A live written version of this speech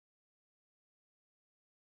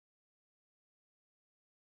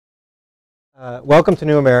Welcome to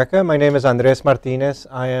New America. My name is Andrés Martinez.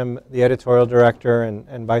 I am the Editorial Director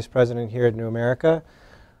and Vice President here at New America.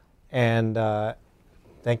 And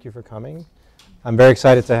thank you for coming. I'm very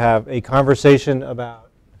excited to have a conversation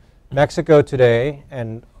about Mexico today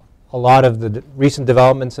and a lot of the recent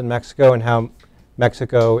developments in Mexico and how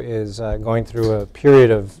Mexico is going through a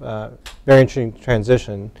period of very interesting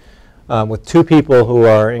transition with two people who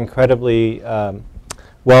are incredibly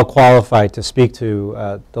well qualified to speak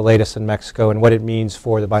to the latest in Mexico and what it means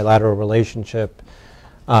for the bilateral relationship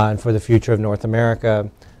and for the future of North America,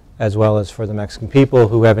 as well as for the Mexican people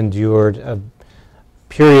who have endured a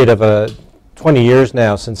period of 20 years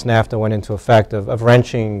now since NAFTA went into effect of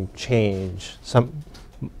wrenching change,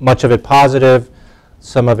 much of it positive,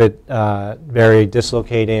 some of it very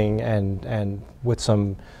dislocating and with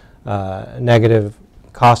some negative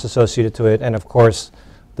costs associated to it, and of course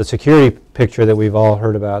the security picture that we've all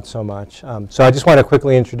heard about so much. So I just want to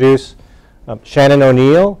quickly introduce Shannon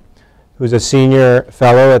O'Neil, who's a senior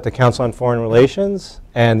fellow at the Council on Foreign Relations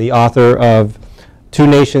and the author of Two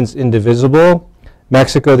Nations Indivisible,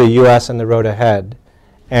 Mexico, the U.S., and the Road Ahead.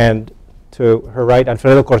 And to her right,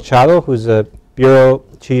 Alfredo Corchado, who's a bureau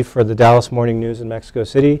chief for the Dallas Morning News in Mexico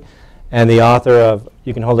City, and the author of,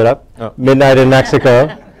 you can hold it up, Midnight in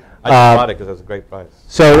Mexico. I just bought it because it was a great price.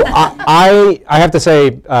 So I have to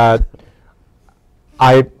say,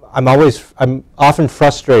 I'm often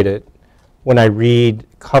frustrated when I read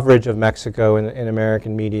coverage of Mexico in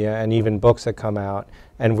American media and even books that come out.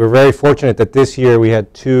 And we're very fortunate that this year we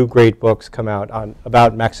had two great books come out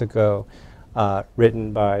about Mexico,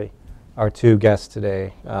 written by our two guests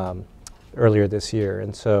today earlier this year.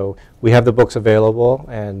 And so we have the books available,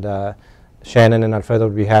 and Shannon and Alfredo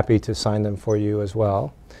would be happy to sign them for you as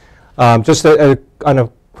well. Just on a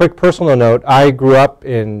quick personal note, I grew up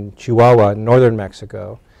in Chihuahua, northern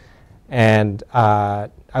Mexico, and I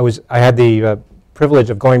had the privilege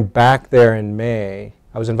of going back there in May.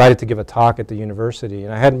 I was invited to give a talk at the university,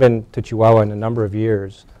 and I hadn't been to Chihuahua in a number of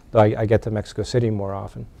years, though I get to Mexico City more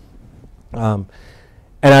often. And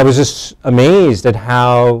I was just amazed at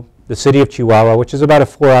how the city of Chihuahua, which is about a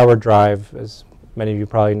 4-hour drive, as many of you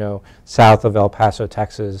probably know, south of El Paso,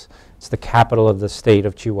 Texas. It's the capital of the state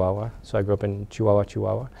of Chihuahua. So I grew up in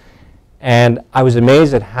Chihuahua. And I was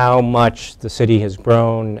amazed at how much the city has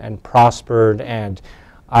grown and prospered. And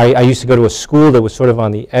I used to go to a school that was sort of on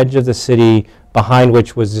the edge of the city, behind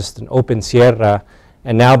which was just an open sierra.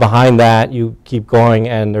 And now behind that, you keep going,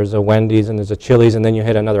 and there's a Wendy's and there's a Chili's, and then you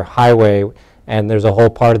hit another highway, and there's a whole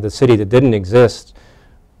part of the city that didn't exist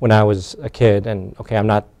when I was a kid. And okay, I'm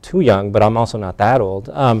not too young, but I'm also not that old.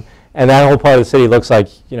 And that whole part of the city looks like,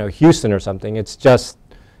 you know, Houston or something. It's just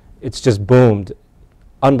boomed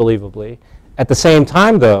unbelievably. At the same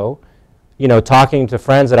time, though, you know, talking to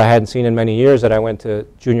friends that I hadn't seen in many years that I went to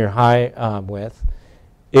junior high with,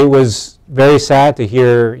 it was very sad to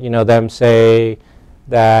hear, you know, them say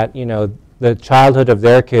that, you know, the childhood of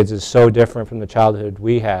their kids is so different from the childhood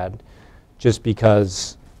we had, just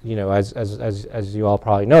because, you know, as you all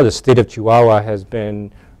probably know, the state of Chihuahua has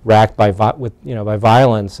been racked by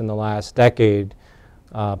violence in the last decade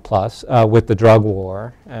plus with the drug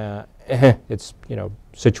war. It's, you know,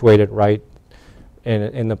 situated right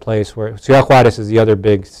in the place where Ciudad Juárez is the other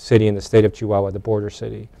big city in the state of Chihuahua, the border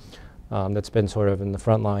city, that's been sort of in the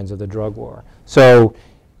front lines of the drug war. So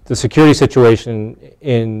the security situation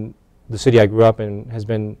in the city I grew up in has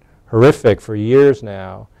been horrific for years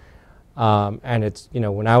now. And it's, you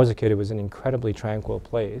know, when I was a kid, it was an incredibly tranquil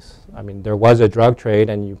place. I mean, there was a drug trade,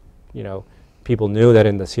 and you know, people knew that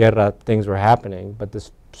in the Sierra things were happening, but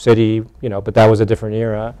this city, you know, but that was a different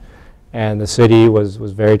era, and the city was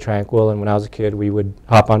very tranquil. And when I was a kid, we would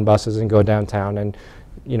hop on buses and go downtown, and,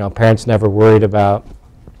 you know, parents never worried about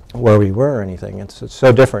where we were or anything. It's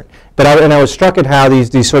so different. But I was struck at how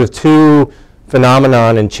these sort of two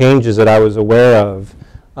phenomenon and changes that I was aware of.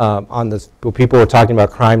 On this, people were talking about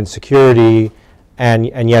crime and security,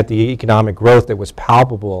 and yet the economic growth that was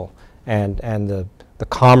palpable, and the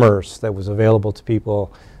commerce that was available to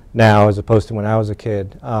people now as opposed to when I was a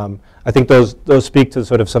kid. I think those speak to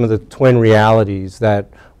sort of some of the twin realities that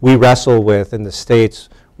we wrestle with in the States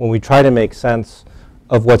when we try to make sense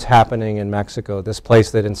of what's happening in Mexico, this place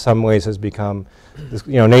that in some ways has become, this,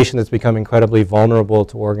 you know, nation that's become incredibly vulnerable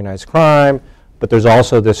to organized crime. But there's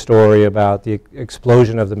also this story about the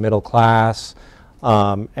explosion of the middle class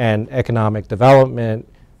and economic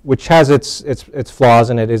development, which has its flaws,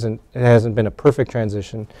 and it hasn't been a perfect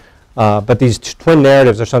transition. But these twin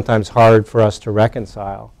narratives are sometimes hard for us to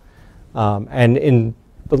reconcile. And in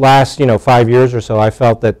the last 5 years or so, I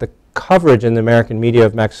felt that the coverage in the American media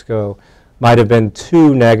of Mexico might have been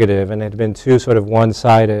too negative and had been too sort of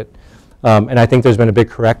one-sided. And I think there's been a big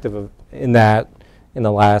corrective in that in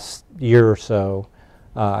the last year or so,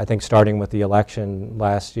 I think starting with the election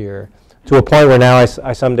last year, to a point where now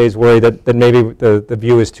I some days worry that maybe the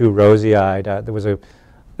view is too rosy-eyed. There was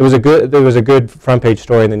a good front page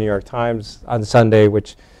story in the New York Times on Sunday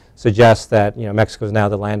which suggests that Mexico is now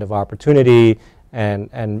the land of opportunity,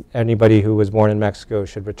 and anybody who was born in Mexico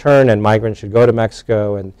should return, and migrants should go to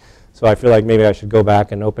Mexico. And so I feel like maybe I should go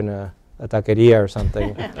back and open a taqueria or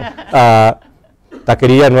something.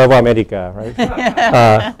 Taqueria Nuevo America,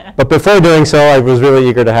 right? But before doing so, I was really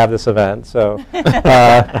eager to have this event. So,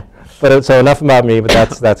 so enough about me.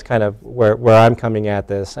 But that's kind of where I'm coming at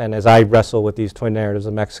this. And as I wrestle with these twin narratives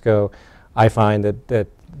of Mexico, I find that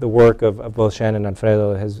the work of both Shannon and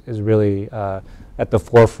Alfredo is really at the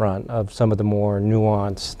forefront of some of the more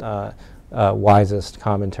nuanced, wisest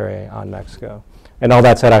commentary on Mexico. And all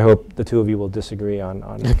that said, I hope the two of you will disagree on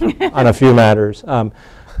a few matters.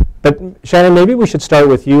 But Shannon, maybe we should start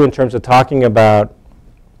with you in terms of talking about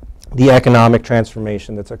the economic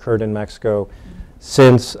transformation that's occurred in Mexico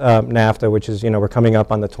since NAFTA, which is, we're coming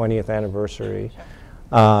up on the 20th anniversary.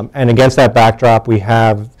 And against that backdrop, we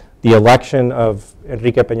have the election of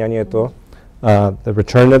Enrique Peña Nieto, the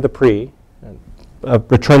return of the PRI, a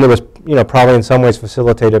return that was, probably in some ways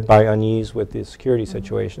facilitated by unease with the security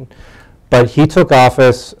situation. But he took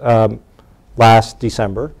office last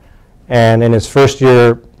December, and in his first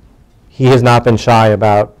year, he has not been shy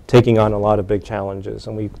about taking on a lot of big challenges.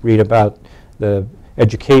 And we read about the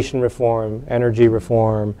education reform, energy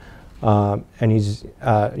reform, and he's,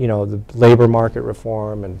 the labor market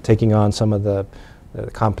reform, and taking on some of the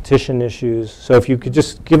competition issues. So if you could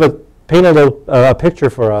just paint a little picture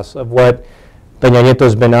for us of what Peña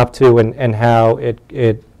Nieto's been up to and how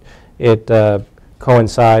it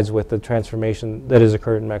coincides with the transformation that has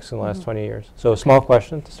occurred in Mexico in the last 20 years. So a small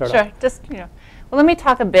question to start off. Sure. Just, well, let me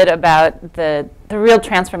talk a bit about the real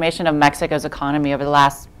transformation of Mexico's economy over the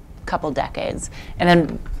last couple decades, and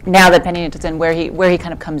then now that Peña Nieto's in, where he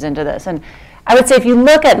kind of comes into this. And I would say if you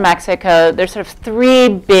look at Mexico, there's sort of three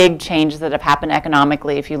big changes that have happened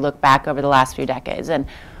economically if you look back over the last few decades. And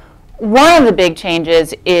one of the big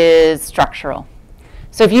changes is structural.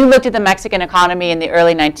 So if you looked at the Mexican economy in the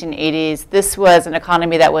early 1980s, this was an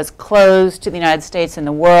economy that was closed to the United States and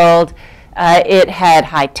the world. It had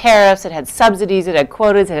high tariffs, it had subsidies, it had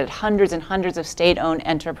quotas, it had hundreds and hundreds of state-owned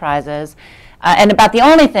enterprises. And about the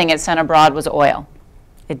only thing it sent abroad was oil.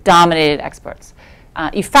 It dominated exports.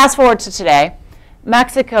 You fast forward to today,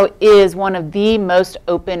 Mexico is one of the most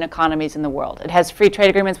open economies in the world. It has free trade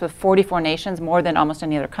agreements with 44 nations, more than almost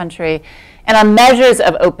any other country. And on measures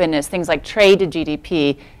of openness, things like trade to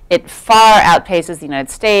GDP, it far outpaces the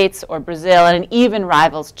United States or Brazil, and it even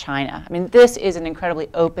rivals China. I mean, this is an incredibly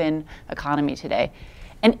open economy today.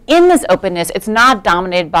 And in this openness, it's not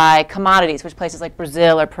dominated by commodities, which places like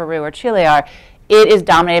Brazil or Peru or Chile are. It is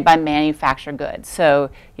dominated by manufactured goods. So,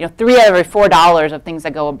 3 out of every $4 of things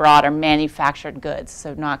that go abroad are manufactured goods,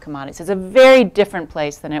 so not commodities. It's a very different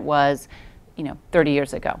place than it was, 30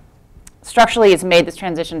 years ago. Structurally, it's made this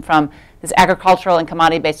transition from this agricultural and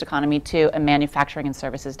commodity-based economy to a manufacturing and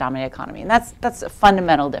services-dominated economy. And that's a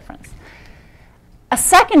fundamental difference. A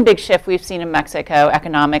second big shift we've seen in Mexico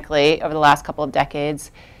economically over the last couple of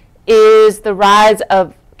decades is the rise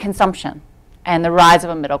of consumption and the rise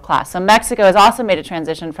of a middle class. So Mexico has also made a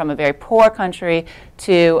transition from a very poor country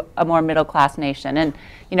to a more middle-class nation. And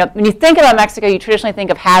when you think about Mexico, you traditionally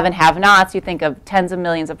think of have and have-nots. You think of tens of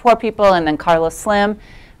millions of poor people and then Carlos Slim.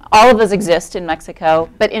 All of those exist in Mexico.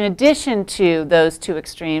 But in addition to those two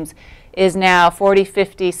extremes is now 40,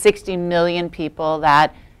 50, 60 million people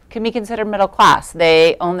that can be considered middle class.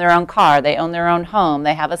 They own their own car, they own their own home,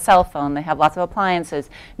 they have a cell phone, they have lots of appliances.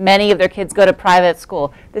 Many of their kids go to private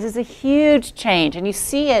school. This is a huge change, and you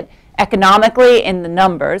see it economically in the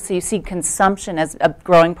numbers. So you see consumption as a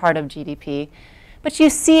growing part of GDP, but you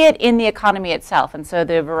see it in the economy itself. And so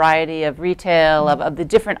the variety of retail, of the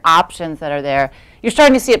different options that are there. You're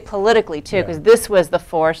starting to see it politically too, because this was the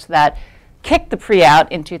force that kicked the PRI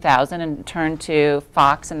out in 2000 and turned to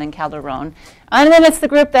Fox and then Calderon. And then it's the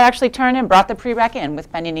group that actually turned and brought the PRI back in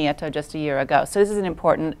with Peña Nieto just a year ago. So this is an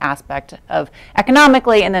important aspect of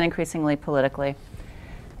economically and then increasingly politically.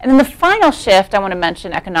 And then the final shift I want to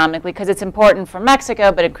mention economically, because it's important for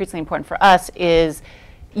Mexico, but increasingly important for us, is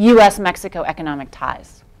US-Mexico economic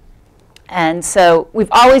ties. And so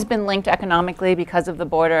we've always been linked economically because of the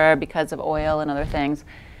border, because of oil and other things.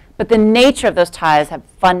 But the nature of those ties have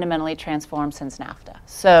fundamentally transformed since NAFTA.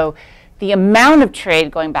 So the amount of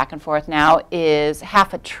trade going back and forth now is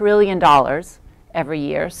 $500 billion every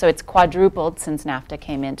year. So it's quadrupled since NAFTA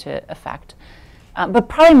came into effect. But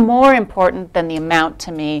probably more important than the amount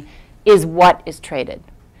to me is what is traded.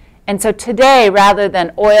 And so today, rather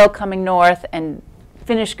than oil coming north and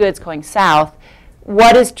finished goods going south,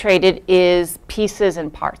 what is traded is pieces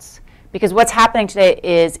and parts. Because what's happening today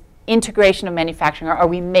is integration of manufacturing, or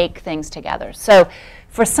we make things together. So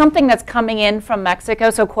for something that's coming in from Mexico,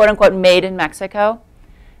 so quote unquote made in Mexico,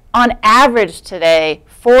 on average today,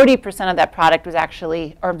 40% of that product was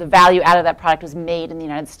actually, or the value out of that product was made in the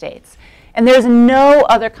United States. And there's no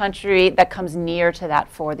other country that comes near to that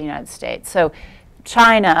for the United States. So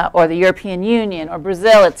China or the European Union or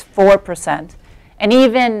Brazil, it's 4%. And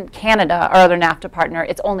even Canada, our other NAFTA partner,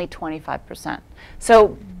 it's only 25%.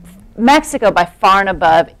 So Mexico, by far and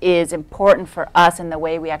above, is important for us in the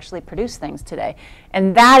way we actually produce things today.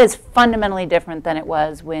 And that is fundamentally different than it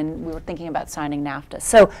was when we were thinking about signing NAFTA.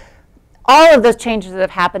 So all of those changes that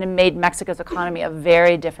have happened and made Mexico's economy a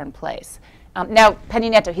very different place. Now,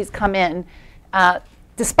 Peña Nieto, he's come in.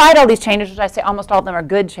 Despite all these changes, which I say almost all of them are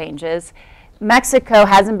good changes, Mexico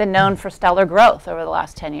hasn't been known for stellar growth over the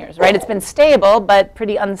last 10 years, right? It's been stable, but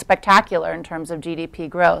pretty unspectacular in terms of GDP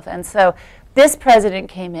growth. And so this president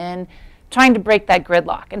came in trying to break that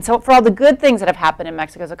gridlock. And so for all the good things that have happened in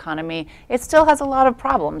Mexico's economy, it still has a lot of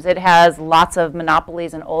problems. It has lots of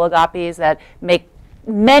monopolies and oligopolies that make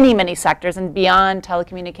many, many sectors, and beyond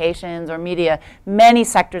telecommunications or media, many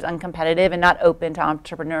sectors uncompetitive and not open to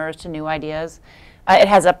entrepreneurs, to new ideas. It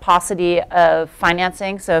has a paucity of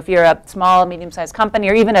financing. So if you're a small, medium-sized company,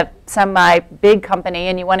 or even a semi-big company,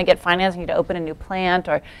 and you want to get financing to open a new plant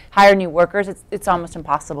or hire new workers, it's almost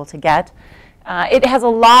impossible to get. It has a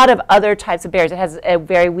lot of other types of barriers. It has a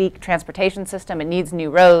very weak transportation system. It needs new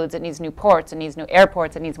roads. It needs new ports. It needs new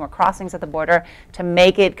airports. It needs more crossings at the border to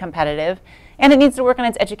make it competitive. And it needs to work on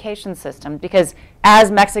its education system, because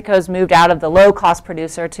as Mexico's moved out of the low-cost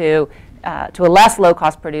producer to a less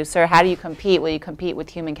low-cost producer, how do you compete? Well, you compete with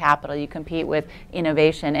human capital. You compete with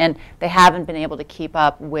innovation. And they haven't been able to keep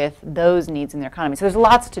up with those needs in their economy. So there's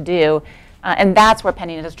lots to do. And that's where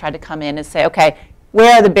Peña Nieto has tried to come in and say, OK,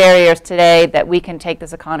 where are the barriers today that we can take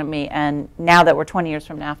this economy? And now that we're 20 years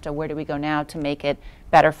from NAFTA, where do we go now to make it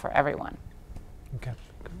better for everyone? Okay.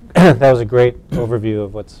 That was a great overview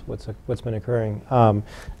of what's been occurring. And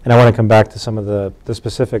I want to come back to some of the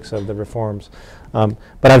specifics of the reforms. But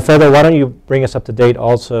Alfredo, why don't you bring us up to date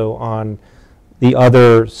also on the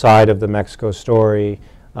other side of the Mexico story?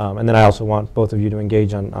 And then I also want both of you to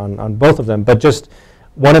engage on both of them. But just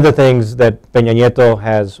one of the things that Peña Nieto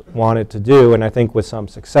has wanted to do, and I think with some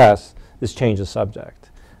success, is change the subject.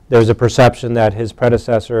 There's a perception that his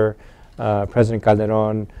predecessor, President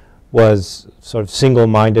Calderón, was sort of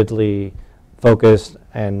single-mindedly focused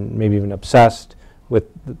and maybe even obsessed with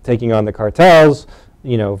taking on the cartels.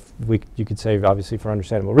 You know, you could say obviously for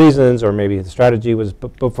understandable reasons, or maybe the strategy was,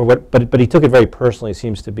 but he took it very personally.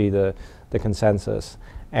 Seems to be the consensus,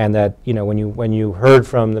 and that when you heard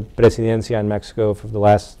from the presidencia in Mexico for the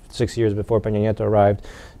last 6 years before Peña Nieto arrived,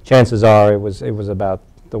 chances are it was about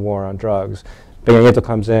the war on drugs. Peña Nieto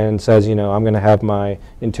comes in and says, I'm going to have my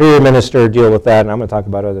interior minister deal with that, and I'm going to talk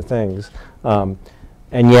about other things. And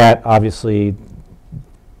yet, obviously,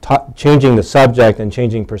 changing the subject and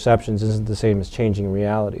changing perceptions isn't the same as changing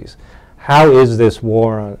realities. How is this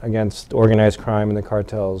war against organized crime and the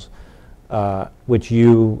cartels, which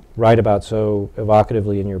you write about so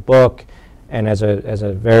evocatively in your book, and as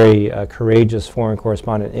a very courageous foreign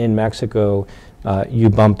correspondent in Mexico, you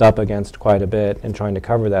bumped up against quite a bit in trying to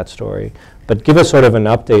cover that story. But give us sort of an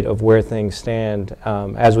update of where things stand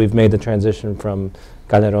as we've made the transition from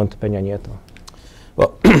Calderón to Peña Nieto.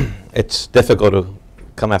 Well, it's difficult to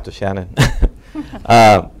come after Shannon.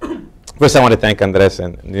 First, I want to thank Andrés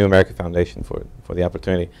and the New American Foundation for the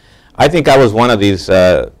opportunity. I think I was one of these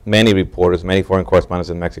many reporters, many foreign correspondents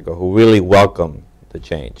in Mexico who really welcomed the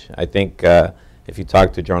change. I think if you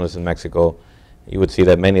talk to journalists in Mexico, you would see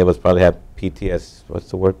that many of us probably have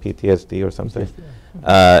PTSD or something?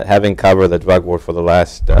 Having covered the drug war for the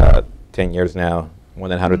last 10 years now, more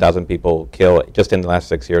than 100,000 people killed just in the last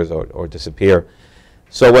 6 years or disappear.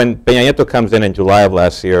 So when Peña Nieto comes in July of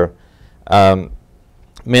last year,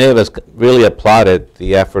 many of us really applauded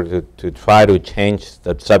the effort to try to change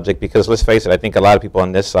the subject, because let's face it, I think a lot of people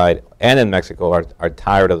on this side and in Mexico are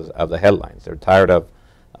tired of the headlines. They're tired of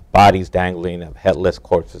bodies dangling, of headless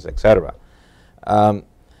corpses, etc.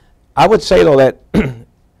 I would say, though, that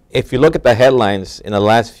if you look at the headlines in the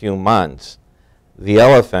last few months, the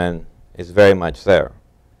elephant is very much there,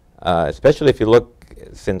 especially if you look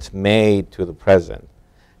since May to the present.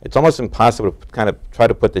 It's almost impossible to kind of try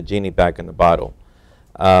to put the genie back in the bottle.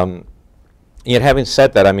 Yet having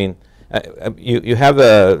said that, I mean, you have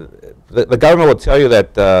the government will tell you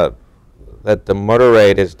that that the murder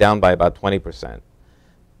rate is down by about 20%.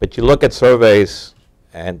 But you look at surveys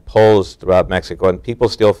and polls throughout Mexico, and people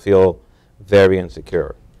still feel very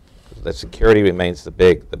insecure. The security remains the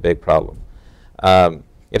big problem.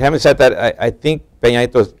 Yet having said that, I think Peña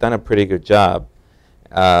Nieto has done a pretty good job.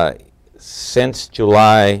 Since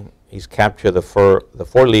July, he's captured the four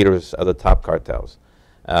leaders of the top cartels.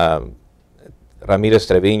 Ramirez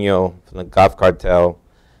Trevino from the Gulf cartel,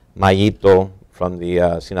 Mayito from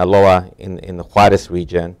the Sinaloa in the Juarez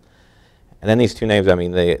region, and then these two names. I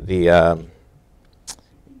mean, Betty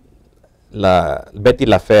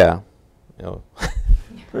La Fea, you know,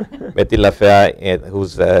 Betty La Fea,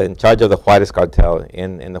 who's in charge of the Juarez cartel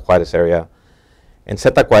in the Juarez area, and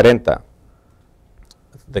Zeta 40,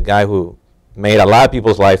 the guy who made a lot of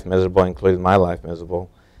people's life miserable, including my life miserable.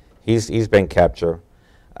 He's been captured.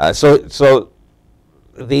 So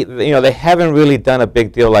they haven't really done a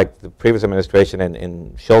big deal like the previous administration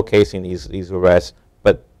in showcasing these arrests,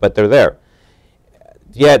 but they're there.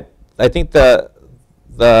 Yet I think the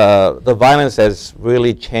violence has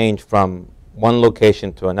really changed from one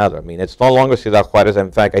location to another. I mean, it's no longer Ciudad Juarez.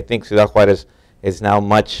 In fact, I think Ciudad Juarez is now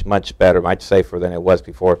much better, much safer than it was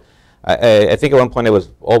before. I think at one point it was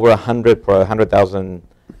over 100 per 100,000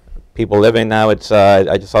 people living. Now it's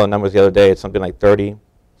I just saw the numbers the other day. It's something like 30.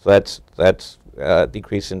 So that's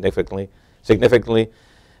decreased significantly.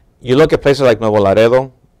 You look at places like Nuevo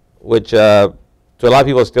Laredo, which to a lot of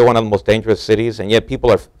people is still one of the most dangerous cities, and yet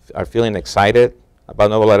people are feeling excited about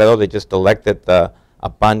Nuevo Laredo. They just elected a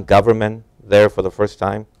band government there for the first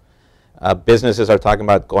time. Businesses are talking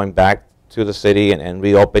about going back to the city and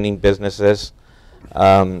reopening businesses.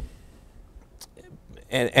 And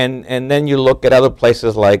then you look at other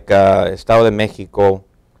places like Estado de Mexico,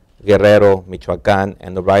 Guerrero, Michoacán,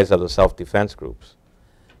 and the rise of the self-defense groups.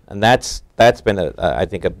 And that's been, I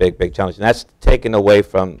think, a big challenge. And that's taken away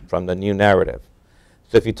from the new narrative.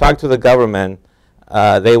 So if you talk to the government,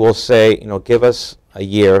 they will say, give us a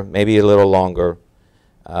year, maybe a little longer,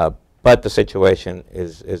 but the situation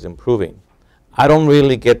is improving. I don't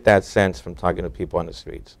really get that sense from talking to people on the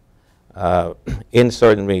streets in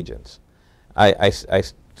certain regions. I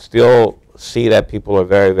still see that people are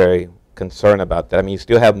very concerned about that. I mean, you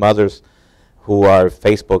still have mothers who are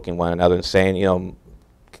Facebooking one another and saying,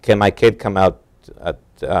 can my kid come out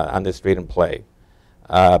on the street and play?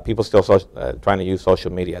 People still trying to use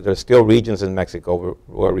social media. There's still regions in Mexico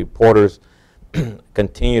where reporters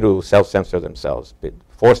continue to self-censor themselves,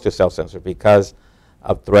 forced to self-censor because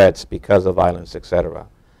of threats, because of violence, etc.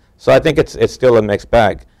 So I think it's still a mixed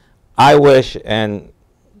bag. I wish, and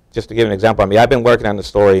just to give an example, I mean, I've been working on the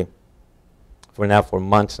story for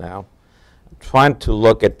months now, trying to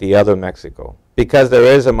look at the other Mexico, because there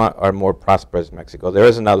is a more prosperous Mexico. There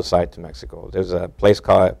is another side to Mexico. There's a place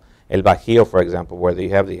called El Bajío, for example, where you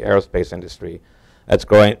have the aerospace industry that's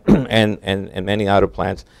growing, and many other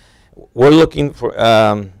plants. We're looking for,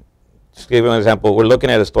 just to give you an example, we're looking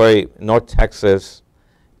at a story, North Texas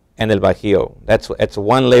and El Bajío. It's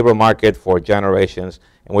one labor market for generations,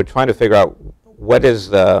 and we're trying to figure out what is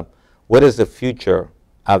the future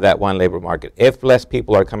of that one labor market. If less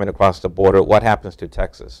people are coming across the border, what happens to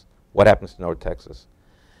Texas? What happens to North Texas?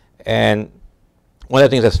 And one of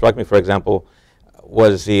the things that struck me, for example,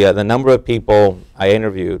 was the number of people I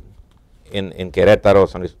interviewed in Querétaro,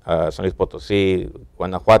 San Luis Potosí,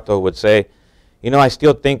 Guanajuato, would say, I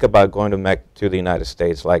still think about going to the United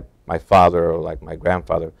States like my father or like my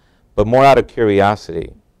grandfather, but more out of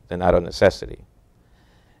curiosity than out of necessity.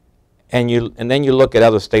 And then you look at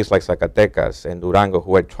other states like Zacatecas and Durango,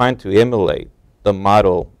 who are trying to emulate the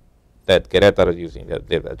model that Querétaro is using, that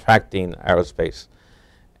they're attracting aerospace.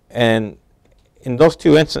 And in those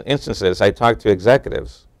two instances, I talked to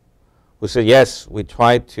executives who said, yes, we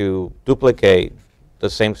tried to duplicate the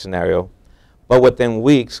same scenario, but within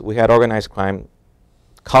weeks, we had organized crime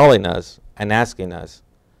calling us and asking us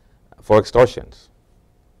for extortions,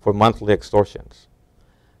 for monthly extortions.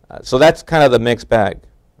 So that's kind of the mixed bag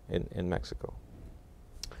in Mexico.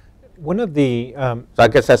 One of the so I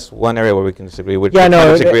guess that's one area where we can disagree. We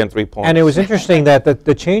disagree on 3 points. And it was interesting that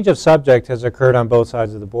the change of subject has occurred on both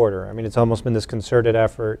sides of the border. I mean, it's almost been this concerted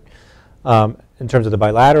effort in terms of the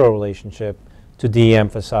bilateral relationship to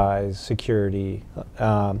de-emphasize security.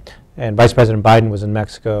 And Vice President Biden was in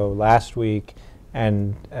Mexico last week,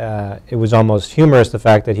 and it was almost humorous, the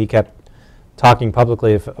fact that he kept talking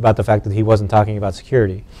publicly about the fact that he wasn't talking about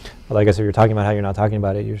security. Well, I guess if you're talking about how you're not talking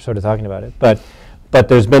about it, you're sort of talking about it. But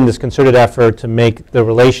there's been this concerted effort to make the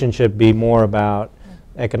relationship be more about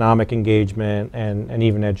economic engagement and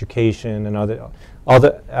even education and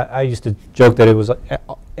I used to joke that it was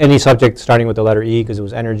any subject starting with the letter E, because it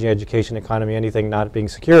was energy, education, economy, anything not being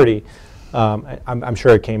security. I'm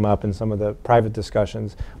sure it came up in some of the private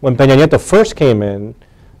discussions. When Peña Nieto first came in,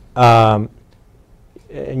 and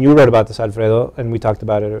you wrote about this, Alfredo, and we talked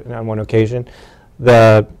about it on one occasion,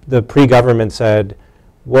 the pre-government said,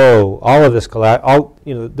 whoa, all of this,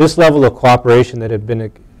 this level of cooperation that had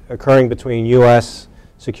been occurring between U.S.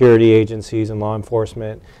 security agencies and law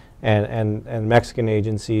enforcement and Mexican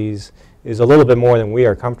agencies is a little bit more than we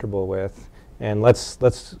are comfortable with. And let's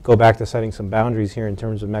go back to setting some boundaries here in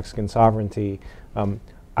terms of Mexican sovereignty.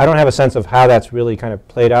 I don't have a sense of how that's really kind of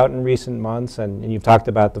played out in recent months, and you've talked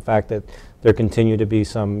about the fact that there continue to be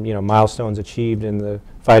some milestones achieved in the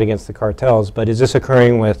fight against the cartels, but is this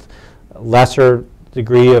occurring with lesser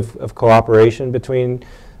degree of cooperation between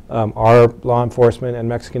our law enforcement and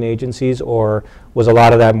Mexican agencies, or was a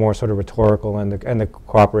lot of that more sort of rhetorical and the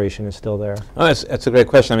cooperation is still there? Oh, that's a great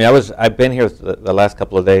question. I mean, I've been here the last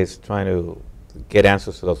couple of days trying to get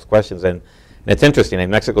answers to those questions, and it's interesting. In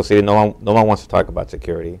Mexico City, no one wants to talk about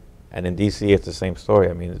security, and in D.C. it's the same story.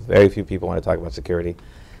 I mean, very few people want to talk about security.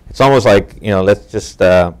 It's almost like let's just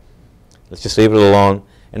leave it alone.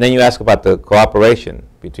 And then you ask about the cooperation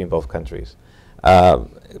between both countries.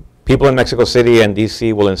 People in Mexico City and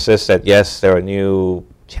D.C. will insist that yes, there are new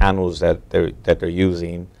channels that they're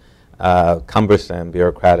using, cumbersome,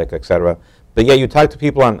 bureaucratic, etc. But yet you talk to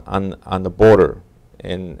people on the border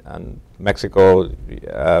on Mexico,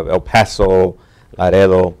 El Paso,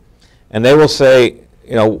 Laredo, and they will say,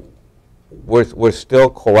 we're still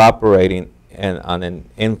cooperating on an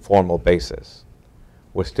informal basis.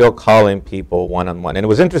 We're still calling people one-on-one. And it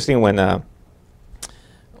was interesting when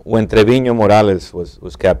Treviño Morales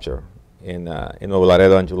was captured in Nuevo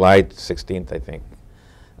Laredo on July 16th, I think.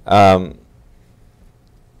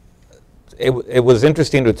 It was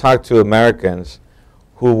interesting to talk to Americans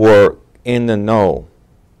who were in the know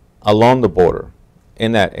along the border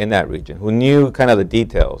in that region, who knew kind of the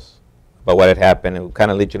details about what had happened, and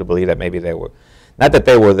kind of lead you to believe that maybe they were, not that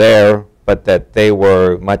they were there, but that they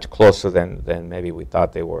were much closer than maybe we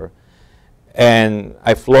thought they were. And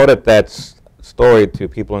I floated that story to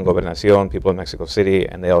people in Gobernación, people in Mexico City,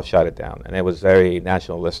 and they all shot it down. And it was very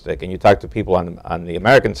nationalistic. And you talk to people on the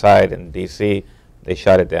American side in D.C., they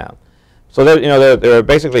shot it down. So there are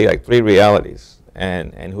basically like three realities.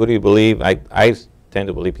 And who do you believe? I tend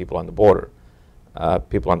to believe people on the border,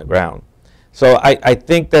 people on the ground. So I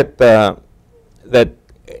think that that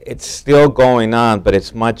it's still going on, but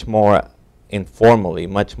it's much more informally,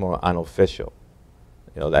 much more unofficial.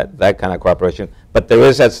 That kind of cooperation. But there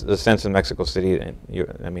is the sense in Mexico City, and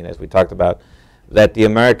I mean, as we talked about, that the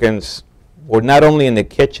Americans were not only in the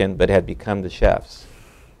kitchen, but had become the chefs.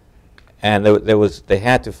 And they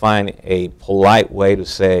had to find a polite way to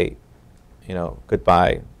say,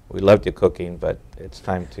 goodbye. We loved your cooking, but it's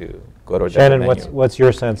time to go to a different menu. Shannon, what's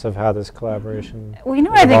your sense of how this collaboration is what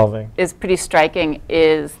evolving? I think is pretty striking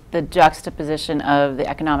is the juxtaposition of the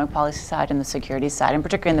economic policy side and the security side, and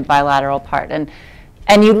particularly in the bilateral part. And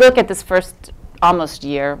you look at this first almost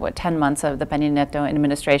year, 10 months of the Peña Nieto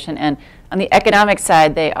administration, and on the economic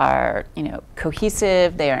side, they are,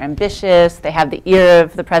 cohesive, they are ambitious, they have the ear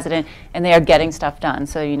of the president, and they are getting stuff done.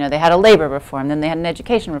 So, they had a labor reform, then they had an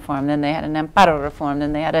education reform, then they had an amparo reform,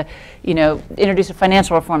 then they had to, introduce a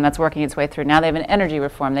financial reform that's working its way through. Now they have an energy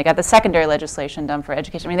reform. They got the secondary legislation done for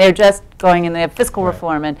education. I mean, they're just going, and they have fiscal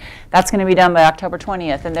reform, and that's going to be done by October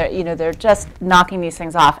 20th. And they're just knocking these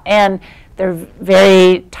things off, and they're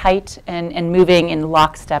very tight and moving in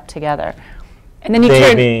lockstep together. And then you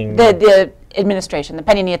turn the administration, the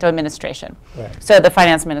Peña Nieto administration. Right. So the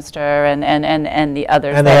finance minister and the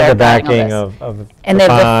others. And they have the backing of and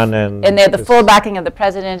they have the full backing of the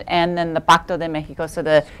president, and then the Pacto de Mexico. So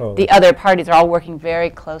the other parties are all working very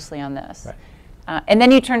closely on this. Right. And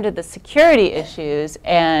then you turn to the security issues,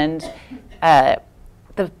 and the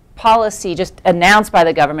policy just announced by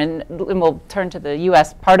the government, and we'll turn to the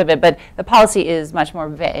U.S. part of it, but the policy is much more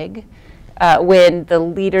vague. When the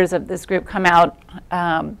leaders of this group come out,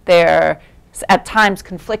 they're at times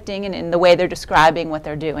conflicting in the way they're describing what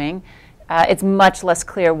they're doing. It's much less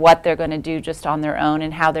clear what they're going to do just on their own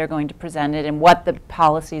and how they're going to present it and what the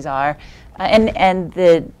policies are. And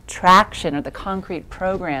the traction or the concrete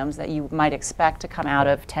programs that you might expect to come out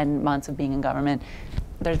of 10 months of being in government,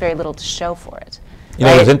 there's very little to show for it. It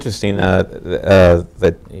was interesting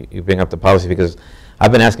that you bring up the policy, because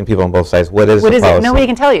I've been asking people on both sides, what is the policy? Nobody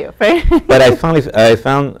can tell you, right? But I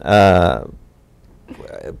found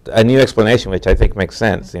a new explanation, which I think makes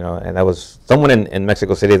sense, and that was someone in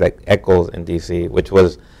Mexico City that echoes in D.C., which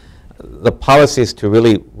was the policy is to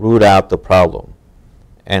really root out the problem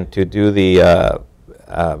and to do the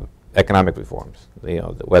economic reforms,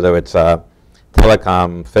 whether it's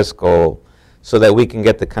telecom, fiscal, so that we can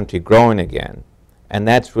get the country growing again. And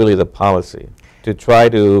that's really the policy, to try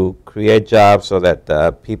to create jobs so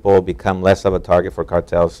that people become less of a target for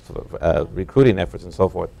cartels, recruiting efforts and so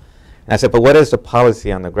forth. And I said, but what is the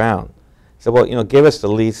policy on the ground? I said, well, you know, give us at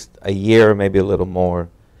least a year, maybe a little more.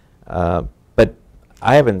 But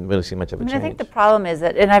I haven't really seen much of a change. I think the problem is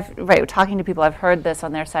that, and we're talking to people, I've heard this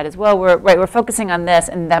on their side as well, we're focusing on this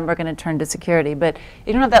and then we're going to turn to security. But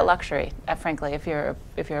you don't have that luxury, frankly, if you're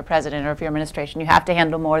a president or if you're administration. You have to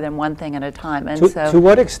handle more than one thing at a time. And to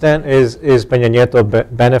what extent is Peña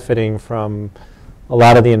Nieto benefiting from a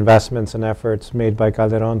lot of the investments and efforts made by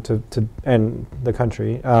Calderón and the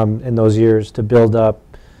country in those years to build up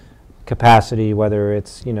capacity, whether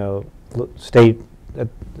it's, you know, state,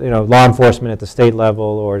 law enforcement at the state level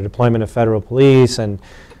or deployment of federal police and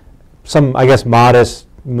some, I guess, modest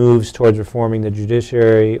moves towards reforming the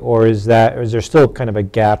judiciary, or is there still kind of a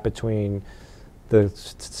gap between the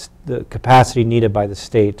capacity needed by the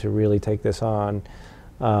state to really take this on,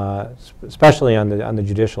 especially on the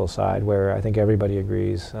judicial side, where I think everybody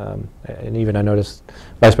agrees, and even I noticed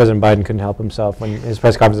Vice President Biden couldn't help himself when his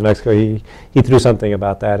press conference in Mexico, he threw something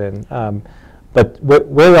about that in. But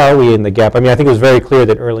where are we in the gap? I mean, I think it was very clear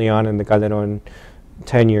that early on in the Calderón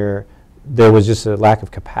tenure, there was just a lack of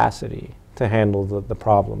capacity to handle the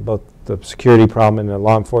problem, both the security problem in a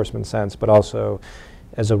law enforcement sense, but also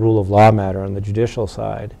as a rule of law matter on the judicial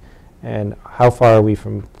side. And how far are we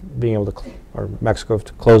from being able to, or Mexico,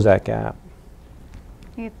 to close that gap?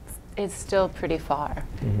 It's still pretty far.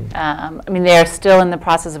 I mean, they're still in the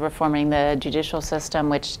process of reforming the judicial system,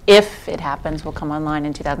 which, if it happens, will come online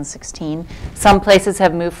in 2016. Some places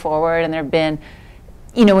have moved forward, and there have been,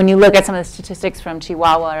 you know, when you look at some of the statistics from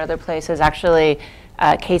Chihuahua or other places, actually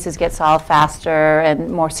cases get solved faster, and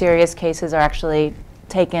more serious cases are actually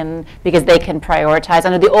taken because they can prioritize.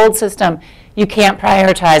 Under the old system, you can't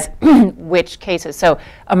prioritize which cases. So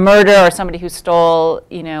a murder or somebody who stole,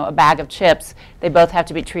 you know, a bag of chips, they both have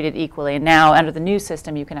to be treated equally. And now under the new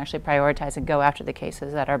system, you can actually prioritize and go after the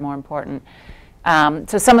cases that are more important.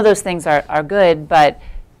 So some of those things are good, but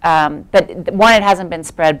one, it hasn't been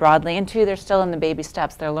spread broadly, and two, they're still in the baby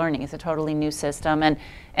steps. They're learning. It's a totally new system, and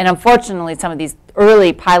unfortunately, some of these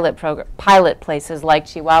early pilot places like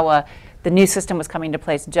Chihuahua, the new system was coming to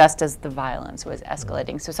place just as the violence was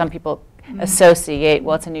escalating. So some people associate,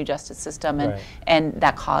 well, it's a new justice system, and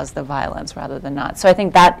that caused the violence rather than not. So I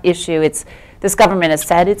think that issue, this government has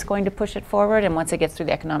said it's going to push it forward, and once it gets through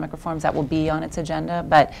the economic reforms, that will be on its agenda.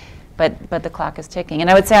 But the clock is ticking. And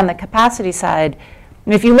I would say on the capacity side, I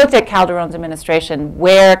mean, if you looked at Calderón's administration,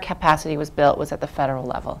 where capacity was built was at the federal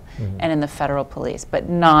level and in the federal police, but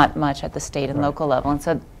not much at the state and local level. And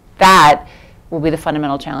so that will be the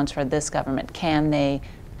fundamental challenge for this government. Can they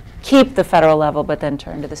keep the federal level but then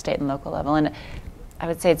turn to the state and local level? And I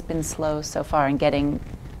would say it's been slow so far in getting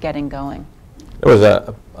going. There was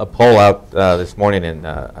a poll out this morning in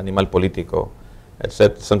Animal Político. It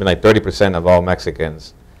said something like 30% of all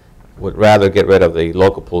Mexicans would rather get rid of the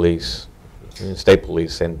local police, state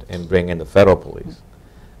police, and bring in the federal police.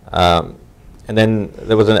 And then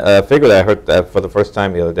there was a figure that I heard for the first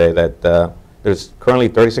time the other day that there's currently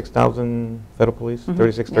 36,000 federal police,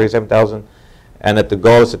 37,000, and that the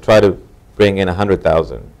goal is to try to bring in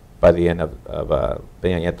 100,000 by the end of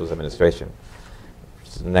Peña Nieto's administration,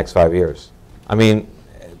 the next 5 years. I mean,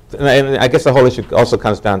 and I guess the whole issue also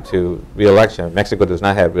comes down to re-election. Mexico does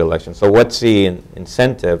not have re-election, so what's the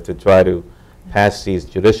incentive to try to pass these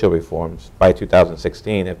judicial reforms by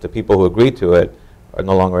 2016 if the people who agree to it are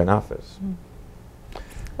no longer in office?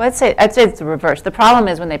 Well, I'd say it's the reverse. The problem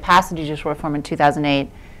is when they passed the judicial reform in 2008,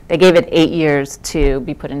 they gave it 8 years to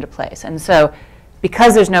be put into place. And so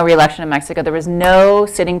because there's no re-election in Mexico, there was no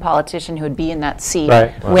sitting politician who would be in that seat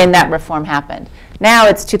when that reform happened. Now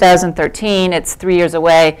it's 2013, it's 3 years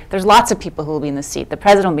away. There's lots of people who will be in the seat. The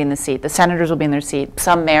president will be in the seat, the senators will be in their seat,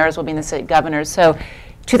 some mayors will be in the seat, governors. So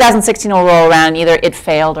 2016 will roll around, either it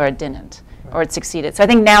failed or it didn't, or it succeeded. So I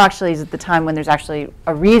think now actually is the time when there's actually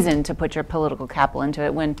a reason to put your political capital into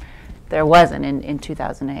it, when there wasn't in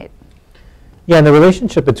 2008. Yeah, and the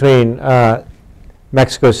relationship between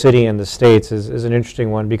Mexico City and the states is an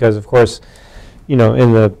interesting one because, of course, you know,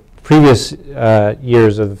 in the previous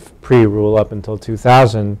years of pre-rule up until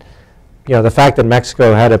 2000, you know, the fact that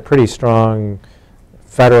Mexico had a pretty strong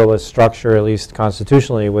federalist structure, at least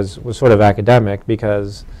constitutionally, was sort of academic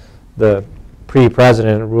because the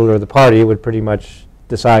pre-president, ruler of the party, would pretty much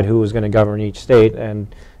decide who was going to govern each state,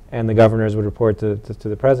 and the governors would report to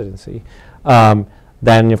the presidency.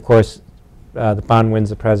 Then, of course, the PAN wins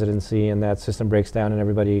the presidency, and that system breaks down, and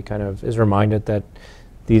everybody kind of is reminded that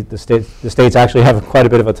the states actually have quite a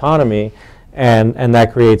bit of autonomy, and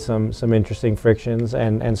that creates some interesting frictions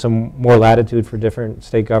and some more latitude for different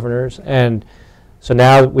state governors. And so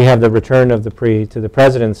now we have the return of the PRI to the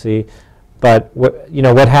presidency. But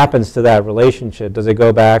what happens to that relationship? Does it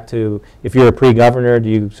go back to, if you're a pre-governor, do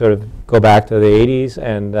you sort of go back to the 80s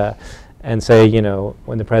and say,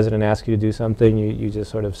 when the president asks you to do something, you just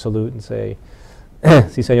sort of salute and say,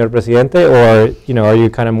 "Sí, señor presidente," or are you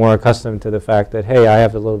kind of more accustomed to the fact that, hey, I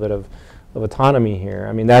have a little bit of autonomy here?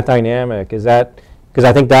 I mean, that dynamic, is that, because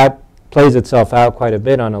I think that plays itself out quite a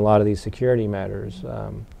bit on a lot of these security matters.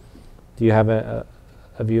 Do you have a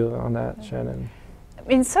view on that, Shannon? I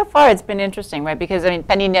mean, so far it's been interesting, right? Because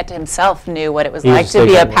Peña Nieto himself knew what it was like to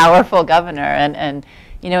be a powerful governor, and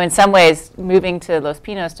in some ways, moving to Los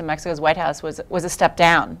Pinos, to Mexico's White House, was a step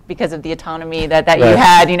down because of the autonomy that you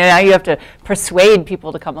had. Now you have to persuade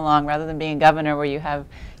people to come along rather than being governor, where you have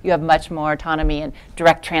much more autonomy and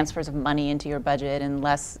direct transfers of money into your budget and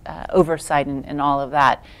less oversight and all of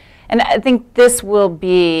that. And I think this will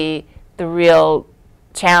be the real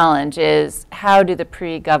challenge, is how do the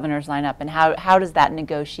pre-governors line up, and how does that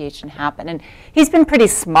negotiation happen? And he's been pretty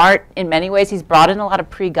smart in many ways. He's brought in a lot of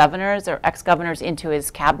pre-governors or ex-governors into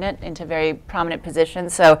his cabinet, into very prominent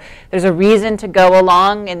positions. So there's a reason to go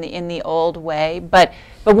along in the old way. But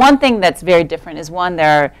one thing that's very different is, one,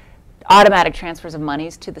 there are automatic transfers of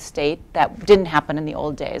monies to the state that didn't happen in the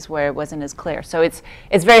old days, where it wasn't as clear. So it's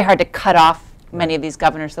very hard to cut off many of these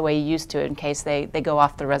governors the way you used to, in case they go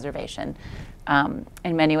off the reservation.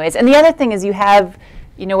 In many ways. And the other thing is, you have,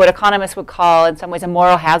 what economists would call, in some ways, a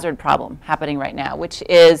moral hazard problem happening right now, which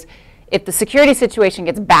is, if the security situation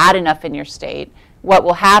gets bad enough in your state, what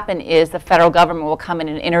will happen is the federal government will come in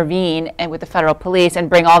and intervene with the federal police and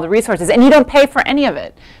bring all the resources, and you don't pay for any of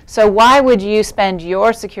it. So why would you spend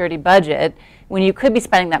your security budget when you could be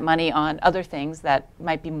spending that money on other things that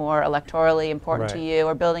might be more electorally important to you,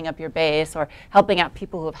 or building up your base, or helping out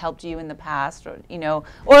people who have helped you in the past, or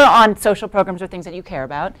or on social programs or things that you care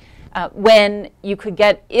about, when you could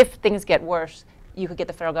get, if things get worse, you could get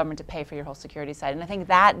the federal government to pay for your whole security side. And I think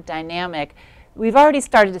that dynamic, we've already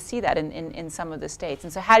started to see that in some of the states.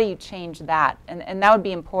 And so how do you change that? And that would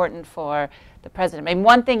be important for the president. I mean,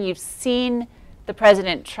 one thing you've seen the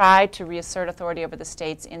president try to reassert authority over the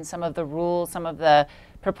states in some of the rules, some of the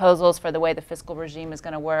proposals for the way the fiscal regime is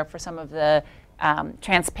going to work, for some of the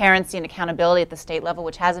transparency and accountability at the state level,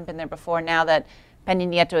 which hasn't been there before. Now that Peña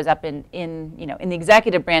Nieto is up in the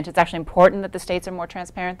executive branch, it's actually important that the states are more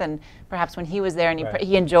transparent than perhaps when he was there, and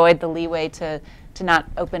he enjoyed the leeway to not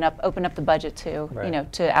open up the budget to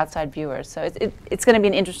to outside viewers. So it's going to be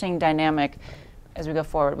an interesting dynamic as we go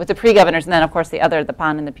forward with the pre-governors, and then of course the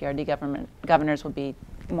PAN and the PRD governors will be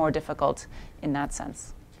more difficult in that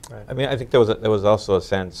sense. Right. I mean, I think there was also a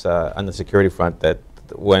sense on the security front that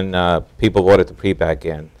when people voted the PRI back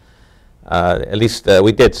in, at least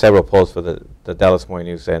we did several polls for the Dallas Morning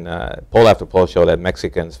News, and poll after poll showed that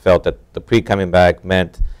Mexicans felt that the PRI coming back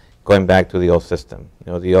meant going back to the old system,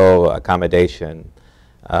 the old accommodation,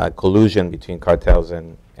 collusion between cartels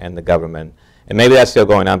and the government, and maybe that's still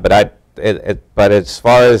going on. But but as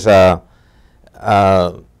far as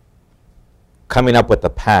coming up with a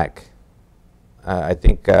pack, I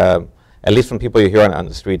think at least from people you hear on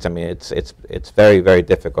the streets, I mean, it's very, very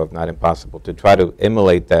difficult, if not impossible, to try to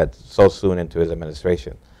emulate that so soon into his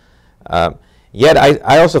administration. Yet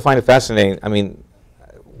I also find it fascinating. I mean,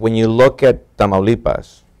 when you look at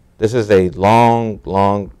Tamaulipas, this is a long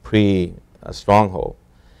stronghold,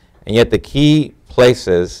 and yet the key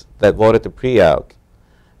places that voted the PRI out,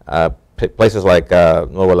 places like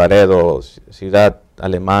Nuevo Laredo, Ciudad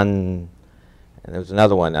Alemán, and there was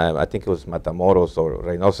another one, I think it was Matamoros or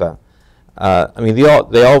Reynosa. I mean,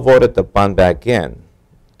 they all voted the PAN back in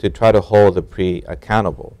to try to hold the PRI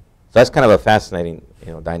accountable. So that's kind of a fascinating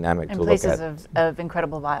dynamic to look at. In places of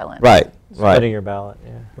incredible violence. Right. Splitting your ballot,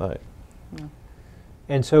 yeah. Right. Yeah.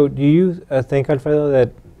 And so do you think, Alfredo,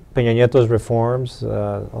 that Peña Nieto's reforms,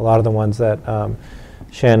 a lot of the ones that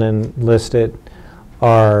Shannon listed,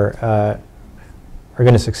 are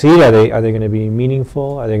going to succeed? Are they going to be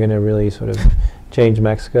meaningful? Are they going to really sort of change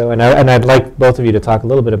Mexico? And I'd like both of you to talk a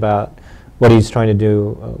little bit about what he's trying to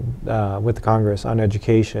do with the Congress on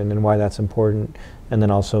education and why that's important, and then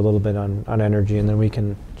also a little bit on energy, and then we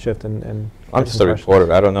can shift and I'm just a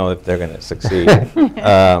reporter. I don't know if they're going to succeed.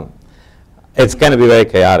 It's going to be very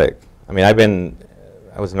chaotic. I mean, I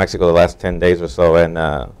was in Mexico the last 10 days or so,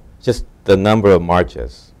 and just the number of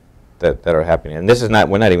marches that are happening. And this is not,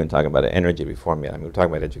 we're not even talking about energy reform yet. I mean, we're talking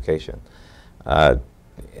about education.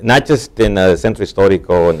 Not just in the Centro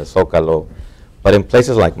Histórico and the Zócalo, but in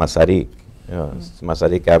places like Mazarik,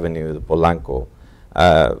 Mazarik Avenue, the Polanco.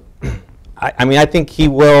 I mean, I think he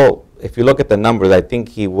will if you look at the numbers, I think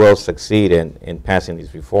he will succeed in passing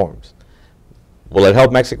these reforms. Will it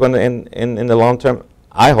help Mexico in the long term?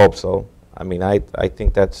 I hope so. I mean, I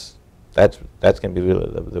think that's going to be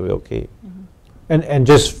the real key. Mm-hmm. And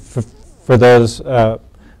just for those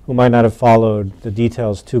who might not have followed the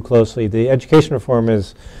details too closely, the education reform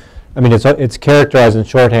is, I mean, it's characterized in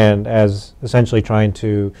shorthand as essentially trying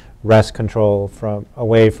to wrest control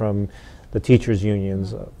away from the teachers'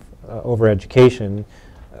 unions over education,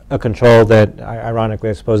 a control that, ironically,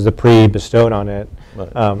 I suppose, the PRI bestowed on it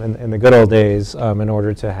in the good old days in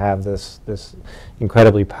order to have this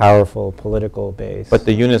incredibly powerful political base. But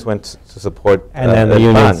the unions went to support and then the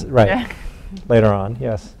unions, right, yeah. Later on,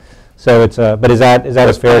 yes. So it's but is that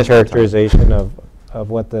a fair characterization of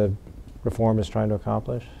what the reform is trying to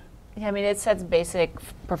accomplish? Yeah, I mean, it sets basic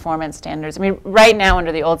performance standards. I mean, right now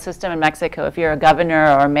under the old system in Mexico, if you're a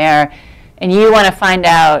governor or a mayor and you want to find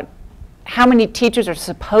out how many teachers are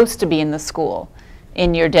supposed to be in the school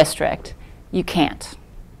in your district, you can't.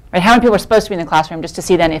 Right? How many people are supposed to be in the classroom, just to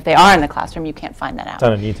see then if they are in the classroom, you can't find that out. It's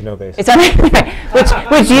on a need-to-know basis. It's on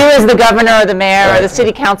which you as the governor or the mayor or the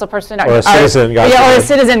city council person or a citizen, God forbid. Or a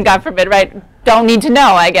citizen, God forbid, right? Don't need to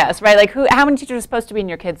know, I guess, right? Like how many teachers are supposed to be in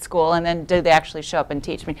your kid's school, and then do they actually show up and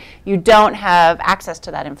teach? I mean, you don't have access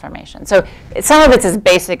to that information. So some of it's as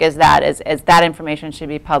basic as that, as that information should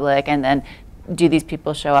be public, and then do these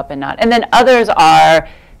people show up and not? And then others are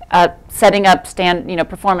setting up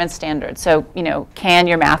performance standards. So, can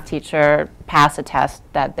your math teacher pass a test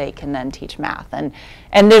that they can then teach math? And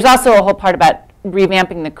there's also a whole part about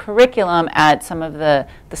revamping the curriculum at some of the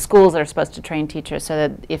schools that are supposed to train teachers, so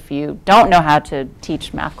that if you don't know how to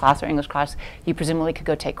teach math class or English class, you presumably could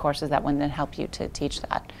go take courses that would then help you to teach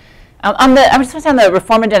that. I'm just going to say on the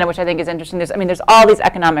reform agenda, which I think is interesting. There's all these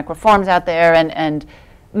economic reforms out there, and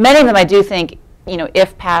many of them I do think,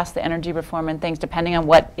 if passed, the energy reform and things, depending on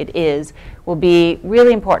what it is, will be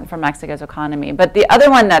really important for Mexico's economy. But the other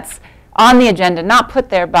one that's on the agenda, not put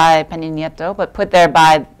there by Peña Nieto, but put there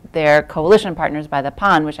by their coalition partners, by the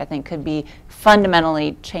PAN, which I think could be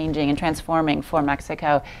fundamentally changing and transforming for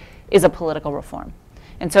Mexico, is a political reform.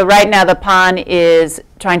 And so right now the PAN is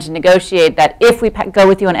trying to negotiate that if we go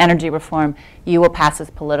with you on energy reform, you will pass this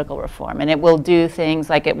political reform. And it will do things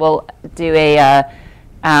like it will do a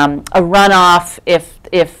runoff if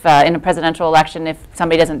in a presidential election, if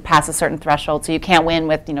somebody doesn't pass a certain threshold, so you can't win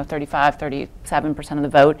with 35, 37% of the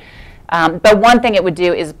vote. But one thing it would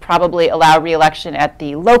do is probably allow re-election at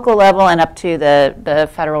the local level and up to the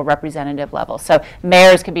federal representative level. So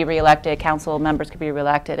mayors could be re-elected, council members could be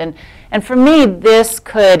re-elected, and for me, this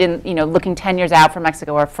could, looking 10 years out from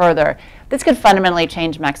Mexico or further, this could fundamentally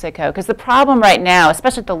change Mexico. Because the problem right now,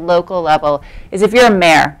 especially at the local level, is if you're a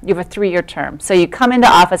mayor, you have a 3-year term. So you come into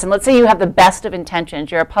office, and let's say you have the best of intentions.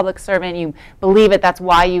 You're a public servant. You believe it. That's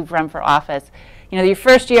why you've run for office. Your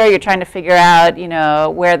first year, you're trying to figure out,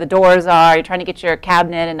 where the doors are. You're trying to get your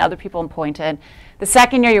cabinet and other people appointed. The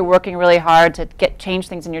second year, you're working really hard to change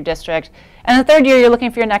things in your district. And the third year, you're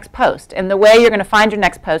looking for your next post. And the way you're going to find your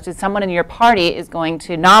next post is someone in your party is going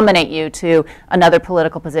to nominate you to another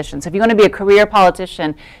political position. So if you want to be a career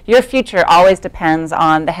politician, your future always depends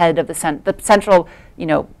on the head of the central,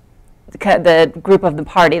 the group of the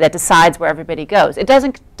party that decides where everybody goes. It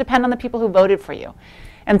doesn't depend on the people who voted for you.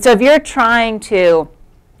 And so if you're trying to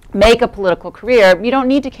make a political career, you don't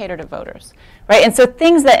need to cater to voters, right? And so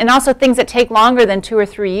things that take longer than 2 or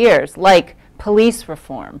 3 years, like police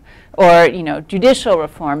reform or judicial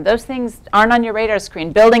reform, those things aren't on your radar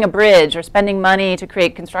screen. Building a bridge or spending money to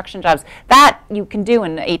create construction jobs, that you can do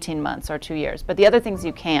in 18 months or 2 years, but the other things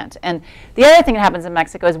you can't. And the other thing that happens in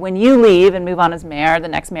Mexico is when you leave and move on as mayor, the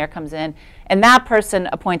next mayor comes in, and that person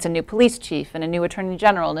appoints a new police chief and a new attorney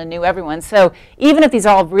general and a new everyone. So even if these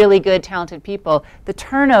are all really good, talented people, the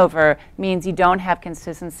turnover means you don't have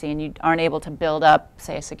consistency and you aren't able to build up,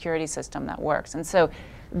 say, a security system that works. And so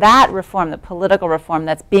that reform, the political reform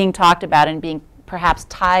that's being talked about and being perhaps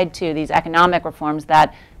tied to these economic reforms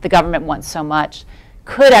that the government wants so much,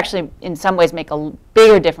 could actually in some ways make a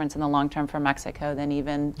bigger difference in the long term for Mexico than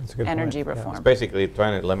even energy reform. Yeah. It's basically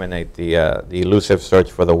trying to eliminate the elusive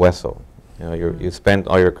search for the hueso. You spend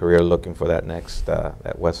all your career looking for that next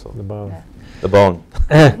that hueso. The bone. Yeah. The bone.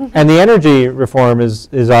 And the energy reform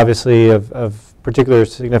is obviously of particular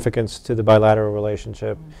significance to the bilateral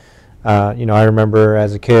relationship. I remember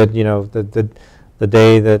as a kid, the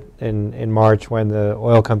day that in March when the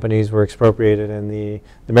oil companies were expropriated and the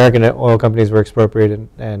American oil companies were expropriated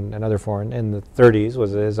and other foreign in the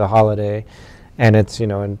 30s is a holiday, and it's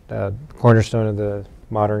a cornerstone of the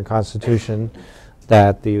modern Constitution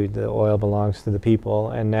that the oil belongs to the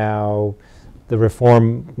people, and now the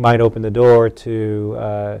reform might open the door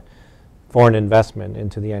to foreign investment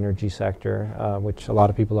into the energy sector, which a lot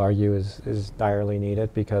of people argue is direly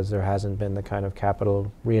needed because there hasn't been the kind of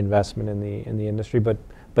capital reinvestment in the industry. But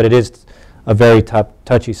it is a very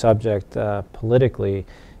touchy subject politically.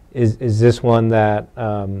 Is this one that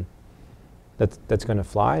that's going to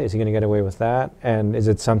fly? Is he going to get away with that? And is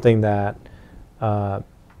it something that the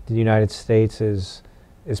United States is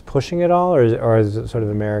pushing at all, or is it sort of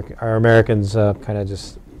are Americans kind of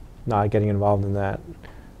just not getting involved in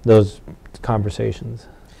those conversations?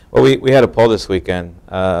 Well, we had a poll this weekend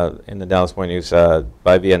in the Dallas Morning News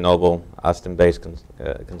by Via Noble, Austin-based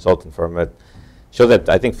consultant firm. It showed that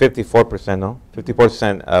I think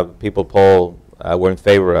 54% of people polled were in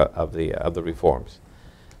favor of the reforms.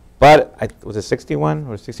 But was it 61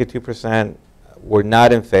 or 62% were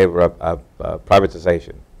not in favor of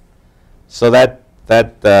privatization. So that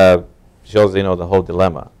shows the whole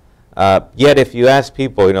dilemma. Yet if you ask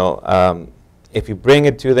people, if you bring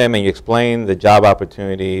it to them and you explain the job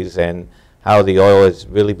opportunities and how the oil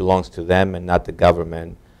really belongs to them and not the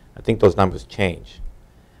government, I think those numbers change.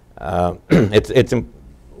 It's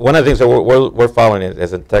one of the things that we're following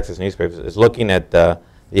as a Texas newspaper is looking at the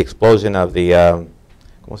explosion of the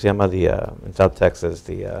 ¿cómo se llama in South Texas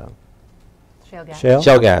the shale gas.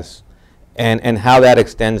 Shale gas, and how that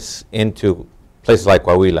extends into places like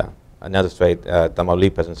Coahuila, another state,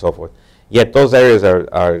 Tamaulipas, and so forth. Yet those areas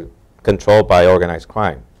are controlled by organized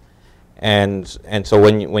crime, and so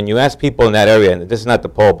when you ask people in that area, and this is not the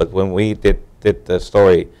poll, but when we did the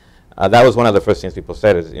story, that was one of the first things people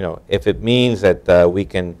said is, if it means that we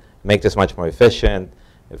can make this much more efficient,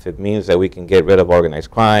 if it means that we can get rid of organized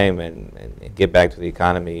crime and get back to the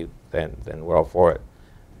economy, then we're all for it.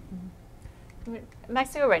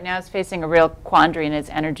 Mexico right now is facing a real quandary in its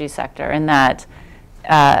energy sector in that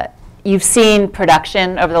you've seen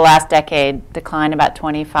production over the last decade decline about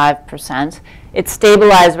 25%. It's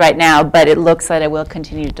stabilized right now, but it looks like it will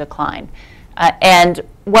continue to decline. And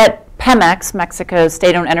what Pemex, Mexico's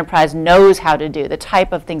state-owned enterprise, knows how to do, the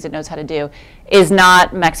type of things it knows how to do, is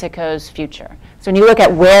not Mexico's future. So when you look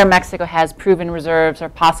at where Mexico has proven reserves or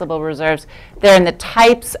possible reserves, they're in the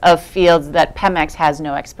types of fields that Pemex has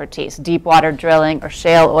no expertise, deep water drilling or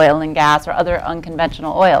shale oil and gas or other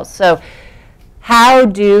unconventional oils. So how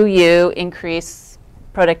do you increase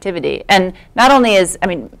productivity? And not only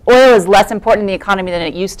oil is less important in the economy than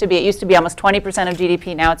it used to be. It used to be almost 20% of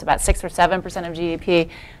GDP. Now it's about 6 or 7% of GDP.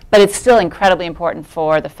 But it's still incredibly important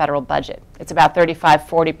for the federal budget. It's about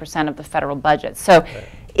 35–40% of the federal budget. So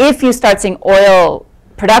if you start seeing oil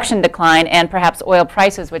production decline and perhaps oil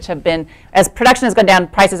prices, which have been, as production has gone down,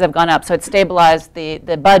 prices have gone up. So it's stabilized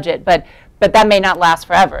the budget. But that may not last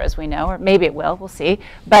forever, as we know, or maybe it will. We'll see.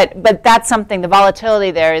 But that's something, the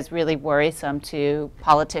volatility there is really worrisome to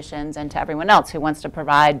politicians and to everyone else who wants to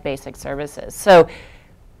provide basic services. So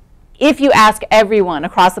if you ask everyone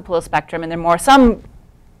across the political spectrum, and there are more, some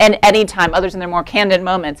and any time, others in their more candid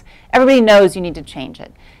moments, everybody knows you need to change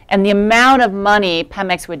it. And the amount of money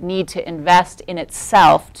Pemex would need to invest in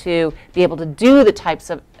itself to be able to do the types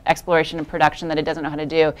of exploration and production that it doesn't know how to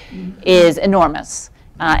do is enormous.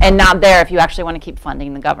 And not there if you actually want to keep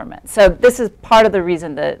funding the government. So this is part of the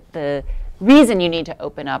reason the reason you need to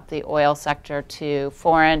open up the oil sector to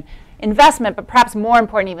foreign investment, but perhaps more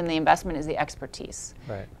important even the investment is the expertise.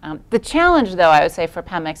 Right. The challenge, though, I would say for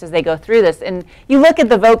Pemex as they go through this, and you look at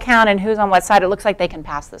the vote count and who's on what side, it looks like they can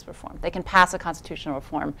pass this reform. They can pass a constitutional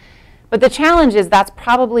reform. But the challenge is that's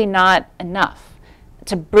probably not enough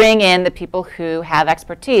to bring in the people who have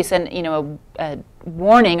expertise. And a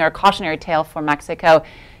warning or a cautionary tale for Mexico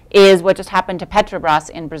is what just happened to Petrobras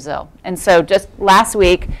in Brazil. And so just last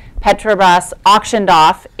week, Petrobras auctioned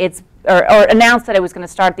off or announced that it was going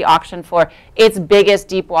to start the auction for its biggest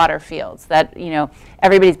deep water fields. That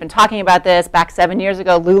everybody's been talking about this. Back 7 years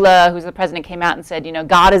ago, Lula, who's the president, came out and said,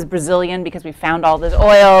 God is Brazilian because we found all this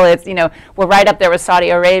oil. It's we're right up there with Saudi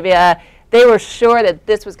Arabia. They were sure that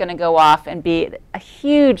this was going to go off and be a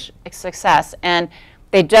huge success. And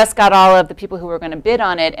they just got all of the people who were going to bid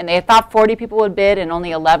on it, and they thought 40 people would bid, and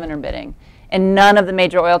only 11 are bidding. And none of the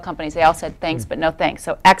major oil companies, they all said thanks, but no thanks.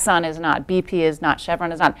 So Exxon is not, BP is not,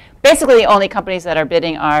 Chevron is not. Basically, the only companies that are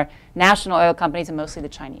bidding are national oil companies and mostly the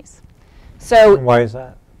Chinese. So why is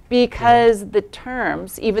that? Because the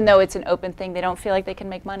terms, even though it's an open thing, they don't feel like they can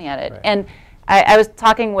make money at it. Right. And I was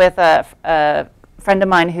talking with a friend of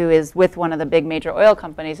mine who is with one of the big major oil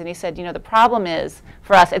companies, and he said, the problem is,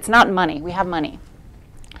 for us, it's not money. We have money.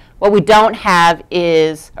 What we don't have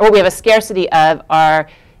is, or what we have a scarcity of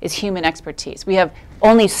is human expertise. We have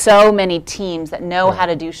only so many teams that know how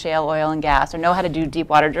to do shale oil and gas or know how to do deep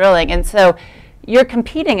water drilling. And so you're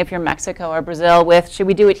competing, if you're Mexico or Brazil, with should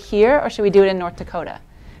we do it here or should we do it in North Dakota?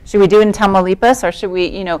 should we do it in Tamaulipas or should we,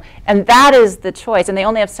 you know, and that is the choice. And they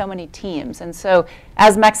only have so many teams. And so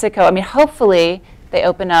as Mexico, I mean, hopefully they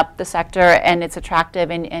open up the sector and it's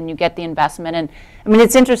attractive and you get the investment. And I mean,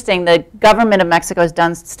 it's interesting, the government of Mexico has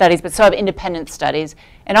done studies, but so have independent studies.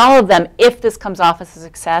 And all of them, if this comes off as a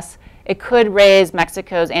success, it could raise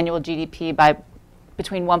Mexico's annual GDP by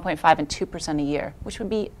between 1.5 and 2% a year, which would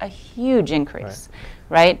be a huge increase,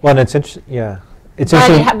 right? Well, and it's interesting, yeah. It's but,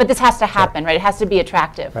 interesting. but this has to happen, right? It has to be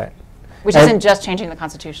attractive, Right. Which isn't just changing the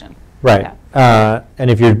Constitution. Right. Yeah. And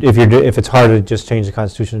if it's hard to just change the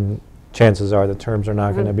Constitution, chances are the terms are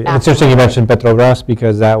not going to be. It's interesting you mentioned Petrobras,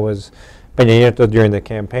 because that was Peña Nieto during the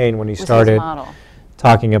campaign when he started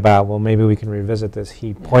talking about, well, maybe we can revisit this.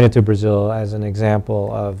 He pointed to Brazil as an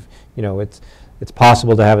example of, you know, it's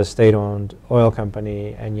possible to have a state-owned oil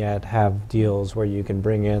company and yet have deals where you can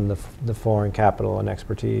bring in the foreign capital and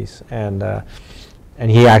expertise. And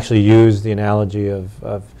he actually used the analogy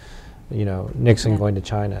of you know, Nixon going to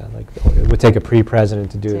China. Like, it would take a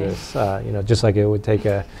pre-president to do this, you know, just like it would take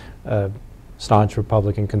a staunch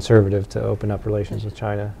Republican conservative to open up relations with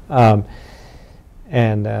China.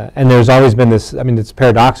 And there's always been this, I mean, it's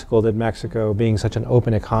paradoxical that Mexico, being such an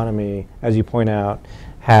open economy, as you point out,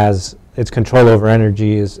 has its control over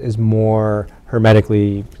energy is more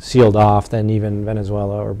hermetically sealed off than even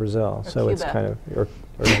Venezuela or Brazil. So Cuba. It's kind of, or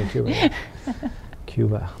even Cuba.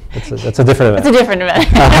 Cuba. That's a different event. It's a different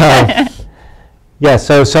event. Yeah,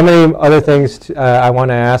 so many other things I want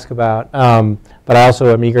to ask about, but I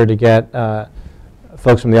also am eager to get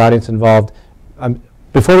folks from the audience involved.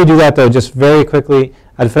 Before we do that, though, just very quickly,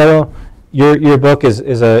 Alfredo, your book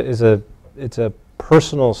is a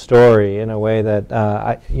personal story in a way that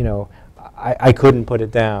I couldn't put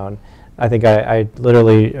it down. I think I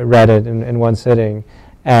literally read it in one sitting,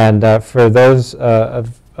 and for those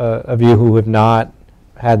of you who have not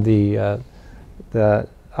had the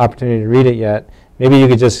opportunity to read it yet, maybe you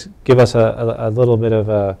could just give us a little bit of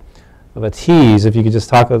a tease. If you could just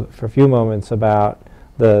talk for a few moments about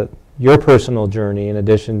your personal journey, in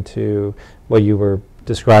addition to what you were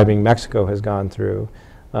describing Mexico has gone through.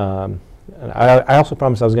 And I also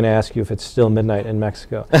promised I was going to ask you if it's still midnight in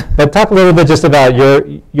Mexico. But talk a little bit just about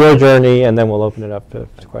your journey, and then we'll open it up to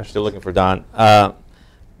questions. Still looking for Don.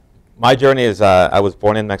 My journey is I was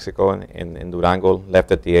born in Mexico, in Durango,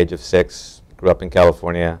 left at the age of 6, grew up in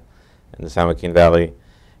California, in the San Joaquin Valley,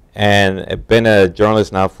 and I've been a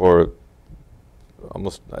journalist now for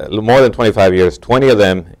almost more than 25 years, 20 of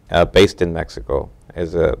them based in Mexico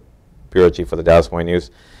as a bureau chief for the Dallas Morning News.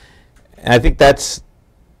 And I think that's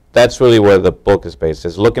really where the book is based,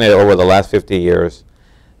 is looking at it over the last 50 years,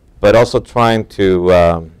 but also trying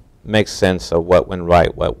to make sense of what went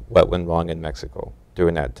right, what went wrong in Mexico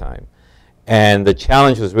during that time. And the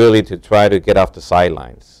challenge was really to try to get off the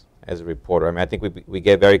sidelines as a reporter. I mean, I think we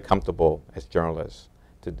get very comfortable as journalists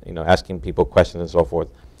to, you know, asking people questions and so forth.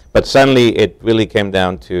 But suddenly it really came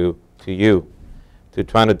down to you, to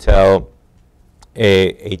trying to tell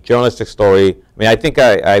a journalistic story. I mean, I think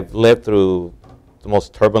I've lived through the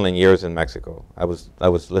most turbulent years in Mexico. I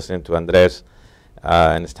was listening to Andrés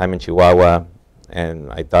and his time in Chihuahua,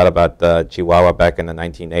 and I thought about Chihuahua back in the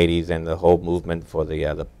 1980s and the whole movement for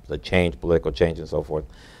the change, political change and so forth.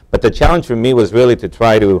 But the challenge for me was really to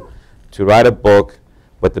try to write a book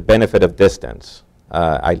with the benefit of distance.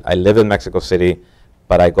 I live in Mexico City,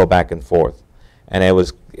 but I go back and forth. And it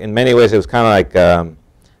was, in many ways, it was kind of like,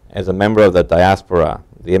 as a member of the diaspora,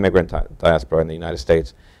 the immigrant diaspora in the United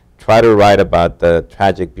States, try to write about the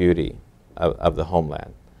tragic beauty of the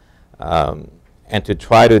homeland. And to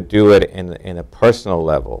try to do it in a personal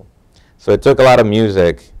level. So it took a lot of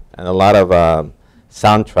music and a lot of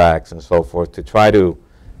soundtracks and so forth to try to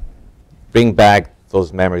bring back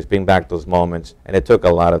those memories, bring back those moments. And it took a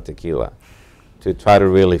lot of tequila to try to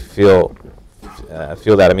really feel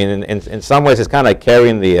that. I mean, in some ways, it's kind of like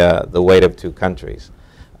carrying the weight of two countries.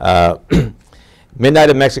 Midnight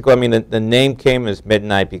in Mexico, I mean, the name came as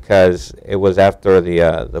midnight because it was after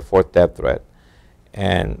the fourth death threat.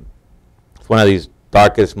 And it's one of these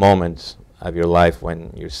darkest moments of your life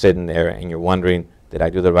when you're sitting there and you're wondering, did I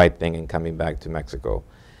do the right thing in coming back to Mexico?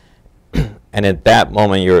 And at that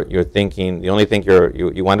moment, you're thinking, the only thing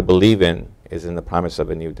you want to believe in is in the promise of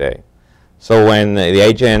a new day. So when the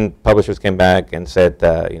agent publishers came back and said,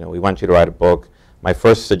 you know, we want you to write a book, my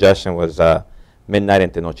first suggestion was Midnight in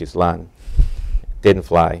Tenochtitlan. Didn't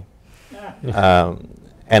fly.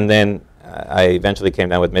 And then I eventually came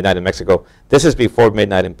down with Midnight in Mexico. This is before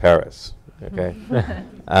Midnight in Paris. Okay.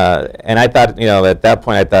 And I thought, you know, at that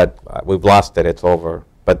point, I thought we've lost it. It's over.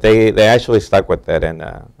 But they actually stuck with it. And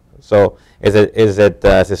so is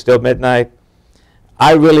it still midnight?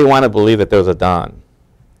 I really want to believe that there was a dawn.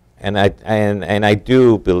 And I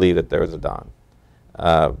do believe that there is a dawn.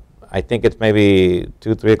 I think it's maybe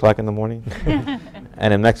 2, 3 o'clock in the morning.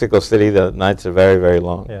 And in Mexico City, the nights are very, very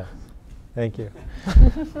long. Yeah. Thank you.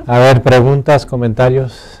 A ver, preguntas,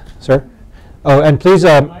 comentarios, sir? Oh, and please,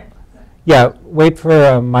 yeah, wait for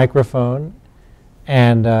a microphone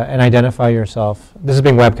and identify yourself. This is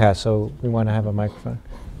being webcast, so we want to have a microphone.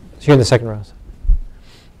 So you're in the second row.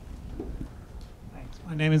 Thanks.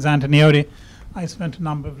 My name is Antoniodi. I spent a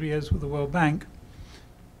number of years with the World Bank.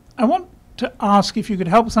 I want to ask if you could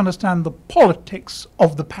help us understand the politics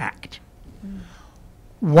of the pact.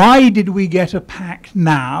 Why did we get a pact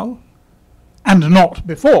now and not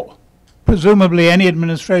before? Presumably any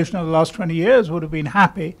administration over the last 20 years would have been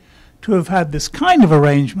happy to have had this kind of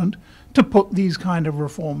arrangement to put these kind of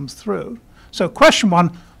reforms through. So question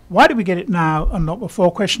one, why did we get it now and not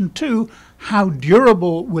before? Question two, how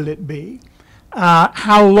durable will it be?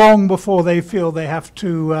 How long before they feel they have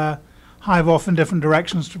to hive off in different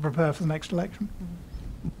directions to prepare for the next election?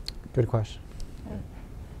 Good question.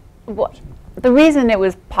 Well, the reason it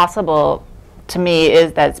was possible to me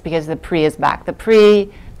is that it's because the PRI is back. The PRI,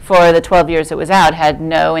 for the 12 years it was out, had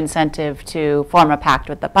no incentive to form a pact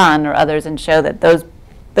with the PAN or others and show that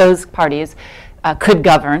those parties could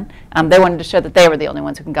govern. They wanted to show that they were the only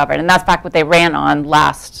ones who can govern. And that's back what they ran on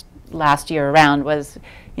last year around was,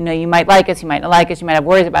 you know, you might like us, you might not like us, you might have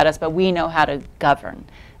worries about us, but we know how to govern.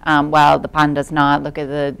 While the PAN does not. Look at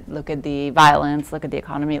the violence, look at the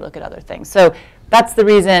economy, look at other things. So that's the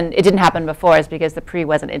reason it didn't happen before, is because the PRI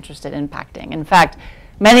wasn't interested in pacting. In fact,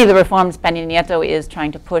 many of the reforms Peña Nieto is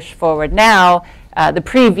trying to push forward now, the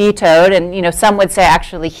PRI vetoed, and you know, some would say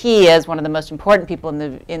actually he, as one of the most important people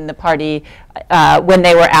in the party, when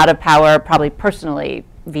they were out of power, probably personally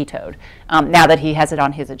vetoed. Now that he has it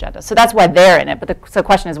on his agenda, so that's why they're in it. But the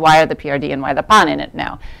question is, why are the PRD and why the PAN in it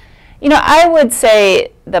now? You know, I would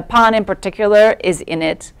say the PAN in particular is in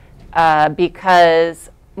it because,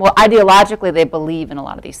 well, ideologically they believe in a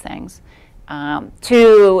lot of these things.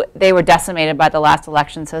 Two, they were decimated by the last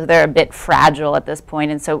election, so they're a bit fragile at this point.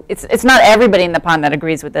 And so it's not everybody in the PAN that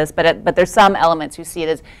agrees with this, but there's some elements who see it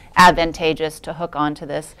as advantageous to hook onto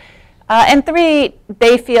this. And three,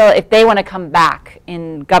 they feel if they want to come back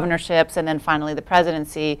in governorships and then finally the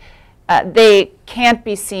presidency, they can't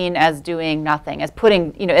be seen as doing nothing, as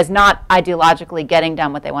putting, you know, as not ideologically getting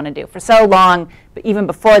done what they want to do. For so long, but even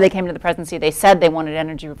before they came to the presidency, they said they wanted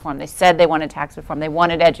energy reform, they said they wanted tax reform, they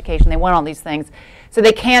wanted education, they want all these things. So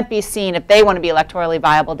they can't be seen, if they want to be electorally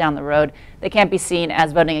viable down the road, they can't be seen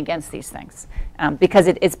as voting against these things. Because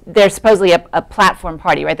they're supposedly a platform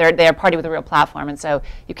party, right? They're a party with a real platform, and so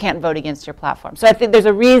you can't vote against your platform. So I think there's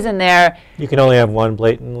a reason there. You can only have one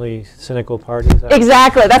blatantly cynical party?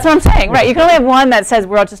 Exactly, that's what I'm saying, right? You can only have one that says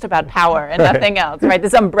we're all just about power and nothing else, right?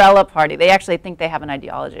 This umbrella party, they actually think they have an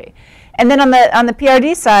ideology. And then on the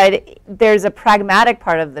PRD side, there's a pragmatic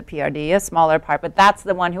part of the PRD, a smaller part, but that's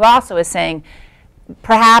the one who also is saying,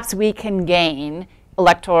 perhaps we can gain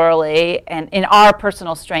electorally and in our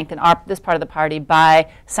personal strength in this part of the party by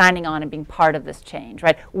signing on and being part of this change,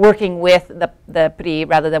 right? Working with the PRI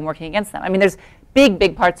rather than working against them. I mean, there's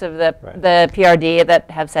big parts of the PRD that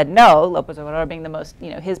have said no, López Obrador being the most, you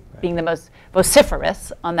know, being the most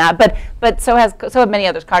vociferous on that, but so have many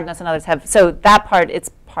others, Cardenas and others have. So that part, it's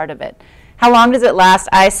part of it. How long does it last?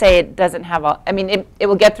 I say it doesn't have I mean, it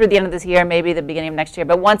will get through the end of this year, maybe the beginning of next year,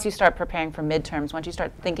 but once you start preparing for midterms, once you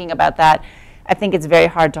start thinking about that, I think it's very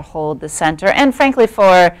hard to hold the center. And frankly,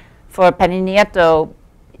 for Peña Nieto,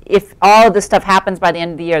 if all of this stuff happens by the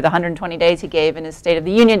end of the year, the 120 days he gave in his State of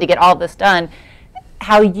the Union to get all this done,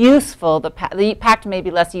 how useful the pact may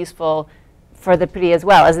be less useful for the PRI as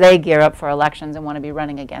well, as they gear up for elections and want to be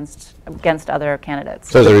running against other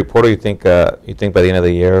candidates. So as a reporter, you think by the end of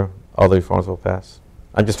the year, all the reforms will pass?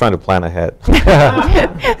 I'm just trying to plan ahead.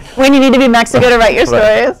 When you need to be in Mexico to write your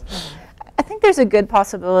stories. I think there's a good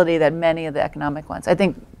possibility that many of the economic ones, I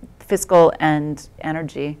think fiscal and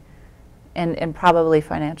energy and probably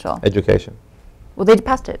financial. Education. Well, they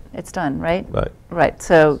passed it. It's done, right? Right. Right.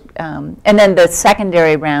 So, and then the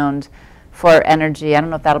secondary round for energy, I don't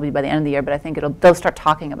know if that'll be by the end of the year, but I think they'll start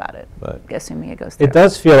talking about it, right, assuming it goes through. It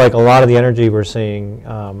does feel like a lot of the energy we're seeing,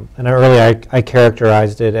 and earlier I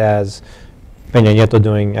characterized it as Peña Nieto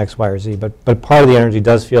doing X, Y, or Z, but part of the energy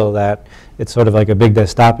does feel that it's sort of like a big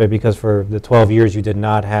destape, because for the 12 years you did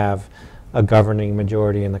not have a governing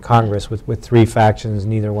majority in the Congress with three factions,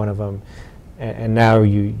 neither one of them, and now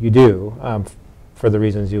you do, for the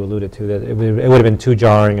reasons you alluded to, that it would have been too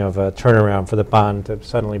jarring of a turnaround for the PAN to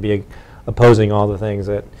suddenly be opposing all the things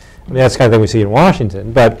that, I mean, that's the kind of thing we see in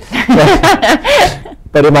Washington, but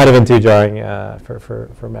but it might have been too jarring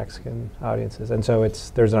for Mexican audiences, and so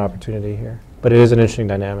there's an opportunity here. But it is an interesting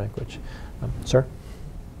dynamic. Which, sir.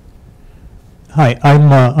 Hi,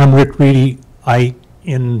 I'm Rick Reedy.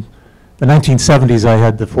 In the 1970s, I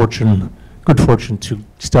had the good fortune to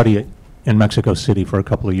study it in Mexico City for a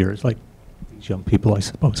couple of years, like these young people, I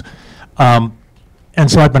suppose. And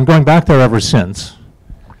so I've been going back there ever since.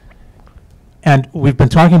 And we've been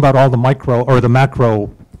talking about all the micro or the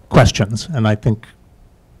macro questions, and I think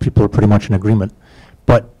people are pretty much in agreement.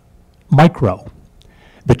 But micro,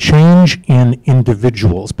 the change in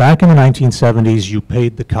individuals. Back in the 1970s, you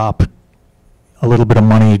paid the cop a little bit of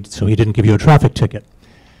money so he didn't give you a traffic ticket.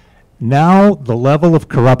 Now, the level of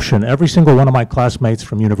corruption, every single one of my classmates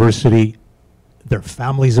from university, their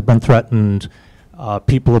families have been threatened,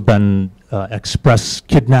 people have been express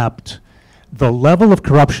kidnapped. The level of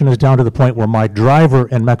corruption is down to the point where my driver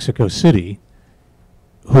in Mexico City,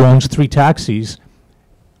 who owns 3 taxis,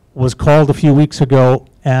 was called a few weeks ago,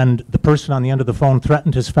 and the person on the end of the phone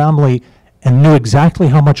threatened his family and knew exactly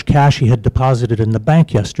how much cash he had deposited in the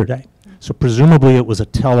bank yesterday. So presumably it was a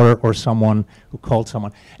teller or someone who called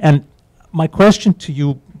someone. And my question to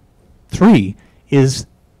you 3 is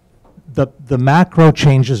the macro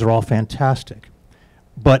changes are all fantastic,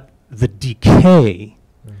 but the decay,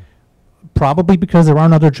 probably because there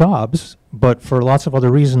aren't other jobs, but for lots of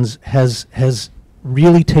other reasons, has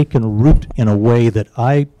really taken root in a way that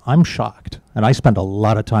I'm shocked. And I spent a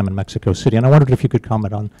lot of time in Mexico City, and I wondered if you could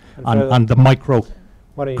comment on the micro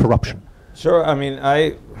corruption. Sure. I mean,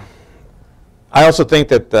 I also think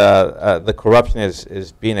that the corruption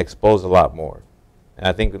is being exposed a lot more, and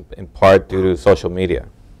I think in part due to social media.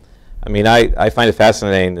 I mean, I find it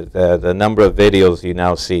fascinating that the number of videos you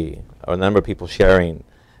now see, or the number of people sharing,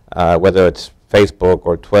 whether it's Facebook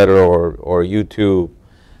or Twitter or YouTube,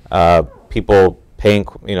 people paying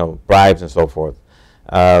bribes and so forth.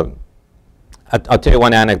 I'll tell you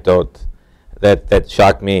one anecdote that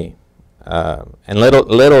shocked me, and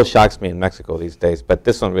little shocks me in Mexico these days, but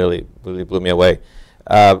this one really blew me away.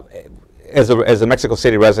 As a Mexico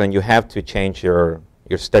City resident, you have to change your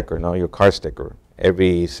sticker, your car sticker,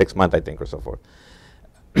 every 6 months, I think, or so forth.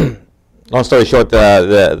 Long story short,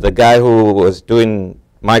 the guy who was doing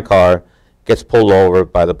my car gets pulled over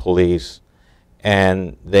by the police,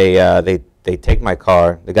 and they take my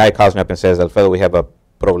car. The guy calls me up and says, "Alfredo, we have a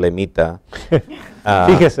problemita."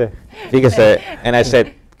 Fíjese. And I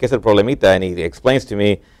said, "¿Qué es el problemita?" And he explains to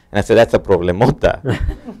me, and I said, "That's a problemota."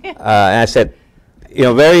 And I said,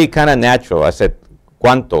 very kind of natural. I said,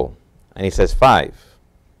 "¿Cuánto?" And he says, 5.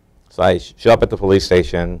 So I show up at the police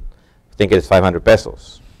station, think it's 500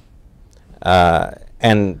 pesos.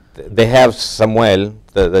 And they have Samuel,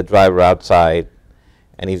 the driver, outside,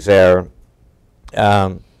 and he's there.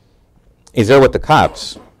 He's there with the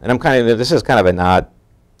cops. And this is kind of an odd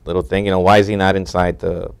little thing, why is he not inside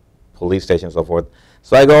the police station and so forth?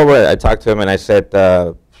 So I go over, I talk to him, and I said,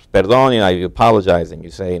 "Perdón, I apologize." And you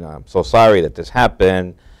say, "I'm so sorry that this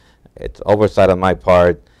happened. It's oversight on my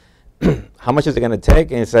part. How much is it going to take?"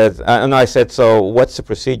 And he says, "No." I said, "So what's the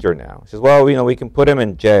procedure now?" He says, "Well, we can put him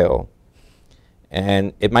in jail,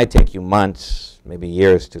 and it might take you months, maybe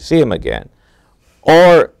years to see him again.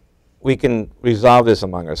 Or we can resolve this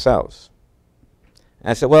among ourselves." And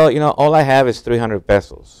I said, "Well, all I have is 300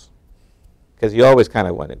 pesos. Because you always kind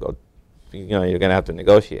of want to go, you're going to have to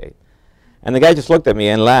negotiate." And the guy just looked at me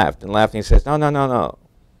and laughed, and he says, No.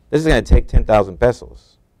 This is going to take 10,000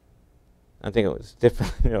 pesos. I think it was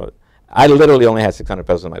different. I literally only had 600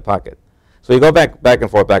 pesos in my pocket. So you go back and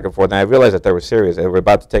forth, and I realized that they were serious. They were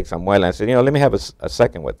about to take Samuel, and I said, let me have a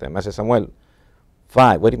second with them. I said, "Samuel,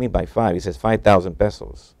 5, what do you mean by 5? He says, 5,000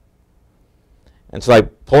 pesos. And so I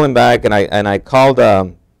pulled him back, and I called,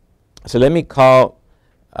 I said, "Let me call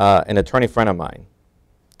an attorney friend of mine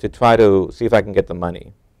to try to see if I can get the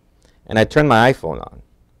money." And I turned my iPhone on,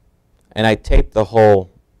 and I taped the whole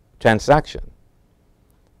transaction.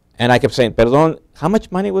 And I kept saying, "Perdón, how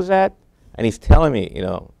much money was that?" And he's telling me,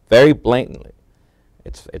 very blatantly,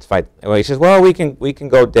 it's 5. Well, he says, "Well, we can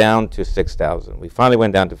go down to 6,000. We finally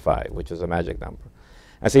went down to 5, which is a magic number.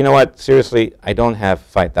 I said, "You know what? Seriously, I don't have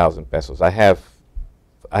 5,000 pesos. I have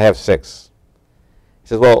 6. He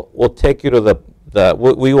says, "Well, we'll take you to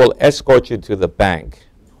we will escort you to the bank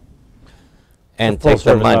and take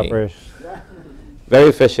the money." Operation. Very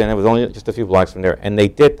efficient. It was only just a few blocks from there, and they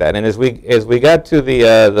did that. And as we got to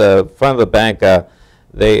the front of the bank,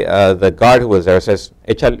 the guard who was there says,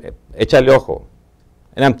 "Échale ojo,"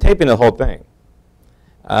 and I'm taping the whole thing.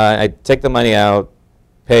 I take the money out,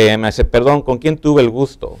 pay him. I said, "Perdón, ¿con quién tuve el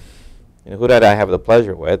gusto?" Who did I have the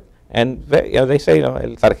pleasure with? And they say,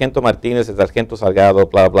 "El Sargento Martinez, el Sargento Salgado,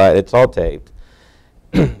 blah blah." It's all taped.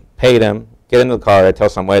 pay them, get in the car, I tell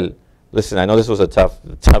Samuel, listen, I know this was a tough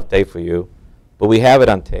day for you, but we have it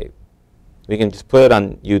on tape. We can just put it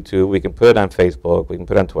on YouTube, we can put it on Facebook, we can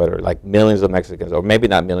put it on Twitter, like millions of Mexicans, or maybe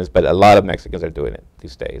not millions, but a lot of Mexicans are doing it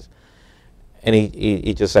these days. And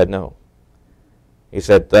he just said no. He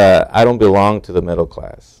said, I don't belong to the middle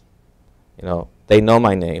class. You know, they know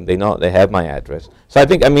my name, they have my address. So I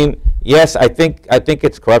think, I mean, yes, I think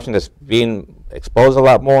it's corruption that's being exposed a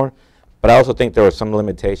lot more, but I also think there are some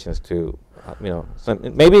limitations to, you know,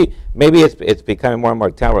 maybe it's becoming more and more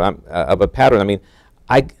of a pattern. I mean,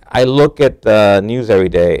 I look at the news every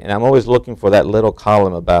day, and I'm always looking for that little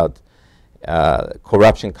column about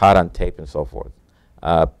corruption caught on tape and so forth.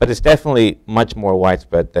 But it's definitely much more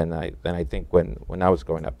widespread than I think when I was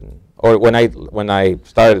growing up, or when I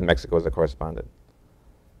started in Mexico as a correspondent.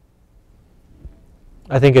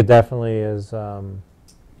 I think it definitely is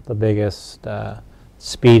the biggest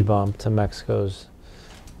speed bump to Mexico's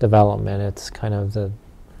development. It's kind of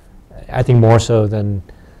I think more so than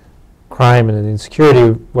crime and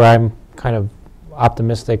insecurity, where I'm kind of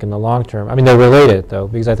optimistic in the long term. I mean, they're related, though,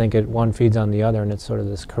 because I think one feeds on the other, and it's sort of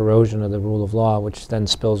this corrosion of the rule of law, which then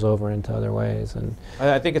spills over into other ways. And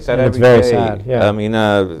I think it's that and every it's very day. sad. Yeah. I mean,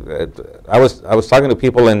 I was talking to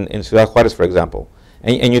people in Ciudad Juarez, for example,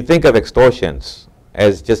 and you think of extortions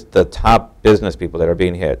as just the top business people that are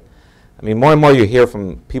being hit. I mean, more and more you hear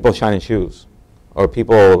from people shining shoes, or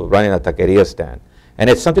people running a taqueria stand, and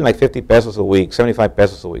it's something like 50 pesos a week, 75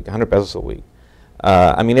 pesos a week, 100 pesos a week.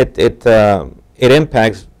 I mean, it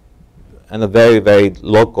impacts on a very, very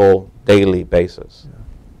local, daily basis.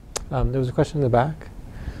 Yeah. There was a question in the back.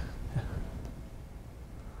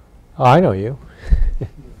 Oh, I know you.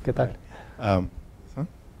 Get that.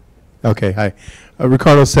 Okay, hi.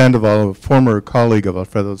 Ricardo Sandoval, a former colleague of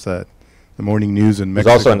Alfredo's at the Morning News in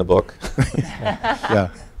Mexico. He's also in the book. Yeah,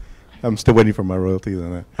 I'm still waiting for my royalties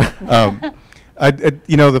on that.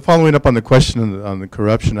 You know, the following up on the question on the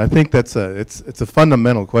corruption, I think that's it's a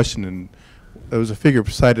fundamental question, and there was a figure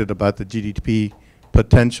cited about the GDP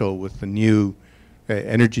potential with the new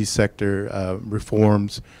energy sector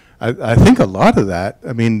reforms. I think a lot of that,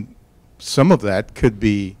 I mean, some of that could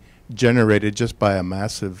be generated just by a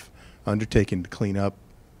massive undertaking to clean up,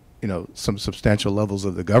 you know, some substantial levels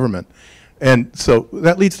of the government. And so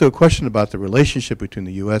that leads to a question about the relationship between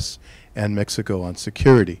the U.S. and Mexico on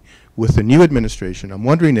security. With the new administration, I'm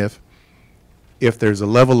wondering if there's a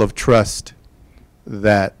level of trust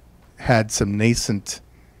that had some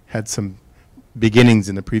beginnings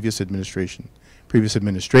in the previous administrations.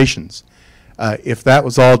 If that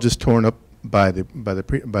was all just torn up by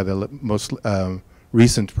the most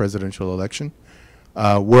recent presidential election,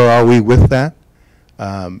 where are we with that?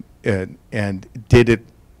 And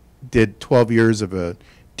did 12 years of a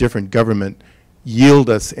different government yield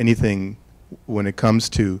us anything when it comes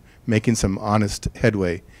to making some honest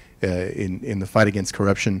headway in the fight against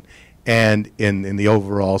corruption and in the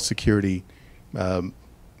overall security level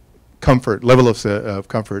of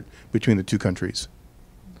comfort between the two countries?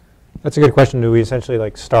 That's a good question. Do we essentially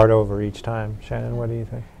like start over each time? Shannon, what do you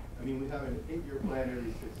think? I mean, we have an 8-year plan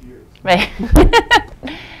every 6 years. Right.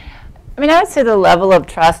 I mean, I would say the level of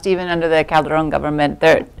trust, even under the Calderon government,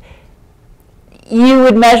 you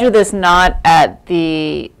would measure this not at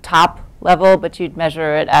the top level, but you'd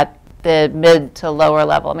measure it at the mid to lower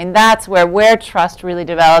level. I mean, that's where trust really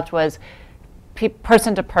developed, was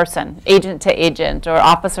person to person, agent to agent, or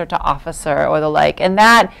officer to officer, or the like. And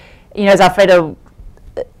that, you know, as Alfredo,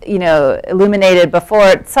 you know, illuminated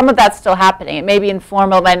before, some of that's still happening. It may be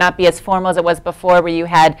informal, it might not be as formal as it was before, where you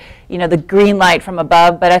had, you know, the green light from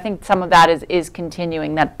above, but I think some of that is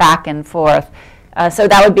continuing, that back and forth. So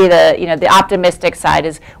that would be the, you know, the optimistic side,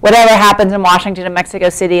 is whatever happens in Washington and Mexico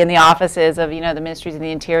City in the offices of, you know, the ministries of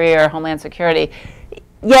the Interior or Homeland Security.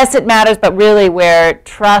 Yes, it matters, but really where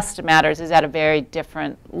trust matters is at a very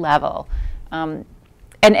different level. And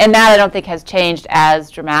that I don't think has changed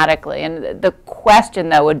as dramatically. And the question,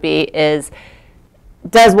 though, would be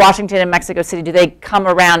does Washington and Mexico City, do they come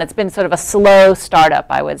around? It's been sort of a slow startup,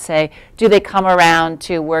 I would say. Do they come around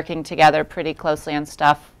to working together pretty closely on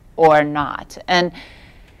stuff or not? And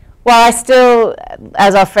while I still,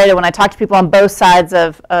 as Alfredo, when I talk to people on both sides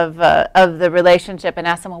of the relationship and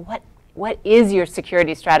ask them, well, what is your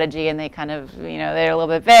security strategy? And they kind of, you know, they're a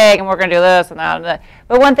little bit vague, and we're going to do this and that and that.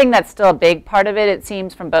 But one thing that's still a big part of it, it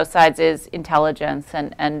seems, from both sides, is intelligence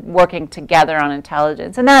and working together on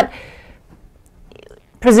intelligence. And that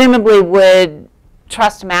presumably would,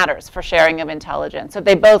 trust matters for sharing of intelligence. So if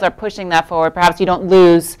they both are pushing that forward, perhaps you don't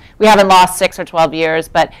lose, we haven't lost 6 or 12 years,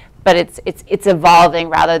 but it's evolving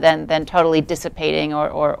rather than totally dissipating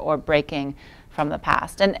or breaking from the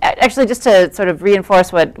past. And actually, just to sort of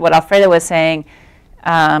reinforce what Alfredo was saying,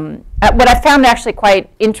 what I found actually quite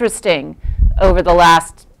interesting over the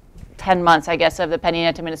last 10 months, I guess, of the Peña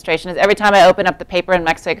Nieto administration is every time I open up the paper in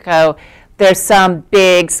Mexico, there's some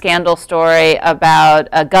big scandal story about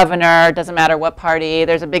a governor, doesn't matter what party,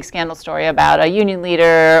 there's a big scandal story about a union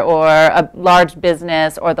leader or a large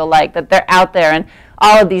business or the like, that they're out there, and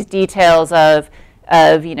all of these details of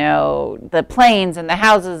you know, the planes and the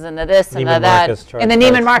houses and the this and the that, and the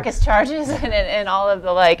Neiman Marcus charges and all of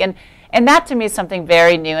the like. And that to me is something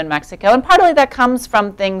very new in Mexico. And partly that comes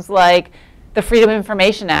from things like the Freedom of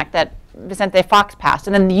Information Act that Vicente Fox passed,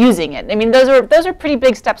 and then using it. I mean, those are pretty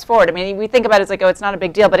big steps forward. I mean, we think about it as like, oh, it's not a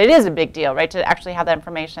big deal, but it is a big deal, right, to actually have that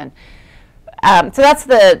information. So that's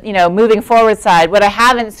the, you know, moving forward side. What I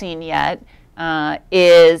haven't seen yet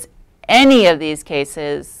is any of these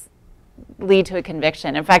cases lead to a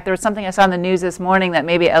conviction. In fact, there was something I saw in the news this morning that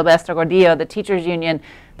maybe El Maestro Gordillo, the teachers union,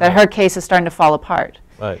 that her case is starting to fall apart.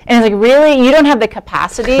 Right. And it's like, really? You don't have the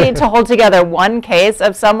capacity to hold together one case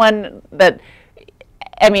of someone that,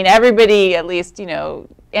 I mean, everybody, at least, you know,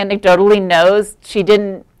 anecdotally knows she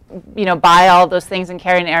didn't, you know, buy all those things and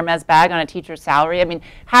carry an Hermes bag on a teacher's salary. I mean,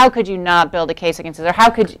 how could you not build a case against this? Or how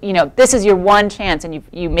could, you know, this is your one chance and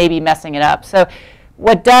you may be messing it up. So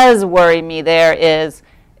what does worry me there is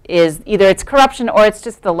either it's corruption or it's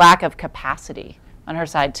just the lack of capacity on her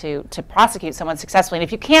side to prosecute someone successfully. And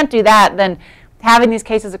if you can't do that, then having these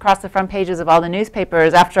cases across the front pages of all the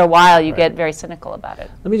newspapers, after a while, you get very cynical about it.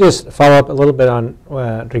 Let me just follow up a little bit on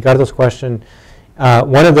Ricardo's question.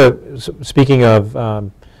 One of the, speaking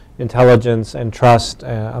of intelligence and trust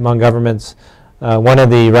among governments, one of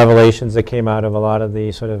the revelations that came out of a lot of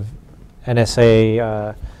the sort of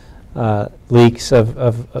NSA leaks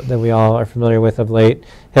that we all are familiar with of late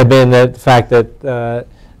have been the fact that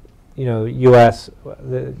you know,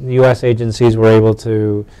 the U.S. agencies were able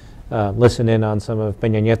to listen in on some of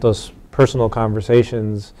Peña Nieto's personal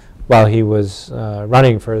conversations while he was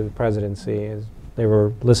running for the presidency. They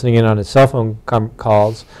were listening in on his cell phone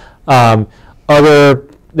calls. There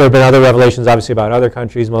have been other revelations, obviously, about other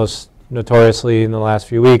countries, most notoriously in the last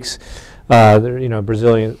few weeks. You know,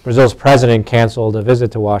 Brazil's president canceled a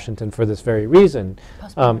visit to Washington for this very reason.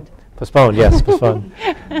 Postponed, yes, postponed.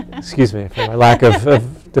 Excuse me for my lack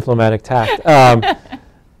of diplomatic tact.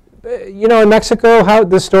 You know, in Mexico, how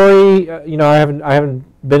the story, you know, I haven't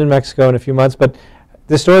been in Mexico in a few months, but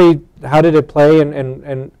the story, how did it play,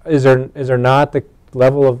 and is there not the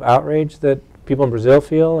level of outrage that people in Brazil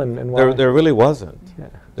feel, and why? There really wasn't. Yeah.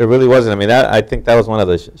 There really wasn't. I mean, I think that was one of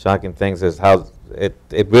the shocking things, is how it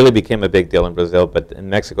really became a big deal in Brazil, but in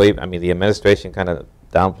Mexico, I mean, the administration kind of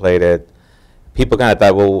downplayed it. People kind of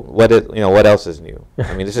thought, well, what else is new?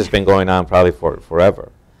 I mean, this has been going on probably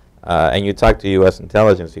forever. And you talk to U.S.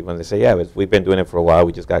 intelligence people, and they say, yeah, we've been doing it for a while.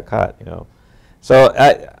 We just got caught, you know. So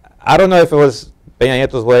I don't know if it was Peña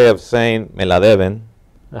Nieto's way of saying "me la deben,"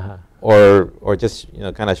 or just, you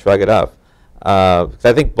know, kind of shrug it off. Because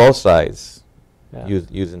I think both sides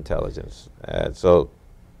use intelligence. So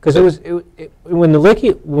because when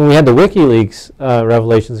we had the WikiLeaks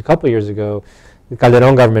revelations a couple years ago, the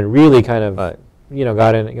Calderón government really kind of you know,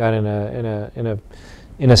 got in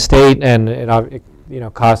a state, and it you know,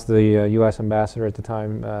 cost the U.S. ambassador at the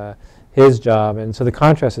time his job. And so the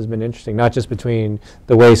contrast has been interesting, not just between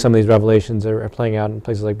the way some of these revelations are playing out in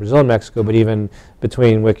places like Brazil and Mexico, but even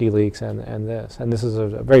between WikiLeaks and this. And this is a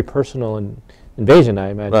very personal invasion, I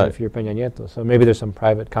imagine, if you're Peña Nieto. So maybe there's some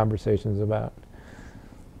private conversations about,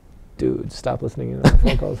 dude, stop listening to the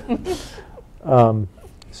phone calls.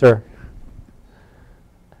 Sir.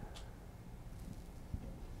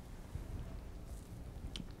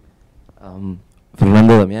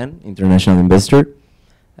 Fernando Damian, international investor.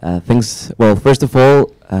 Thanks. Well, first of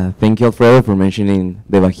all, thank you, Alfredo, for mentioning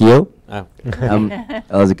the Bajío.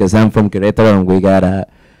 Because I'm from Querétaro, and we got a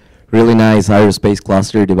really nice aerospace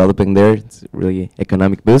cluster developing there. It's really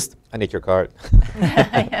economic boost. I need your card.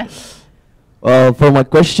 Well, for my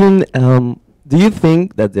question, do you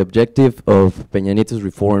think that the objective of Peña Nieto's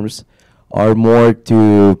reforms are more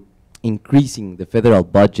to increasing the federal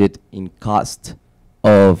budget in cost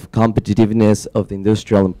of competitiveness of the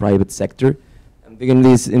industrial and private sector? I'm thinking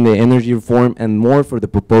this in the energy reform, and more for the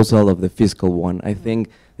proposal of the fiscal one. I think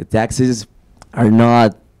the taxes are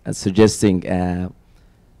not suggesting a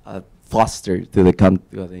foster to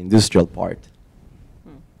the industrial part.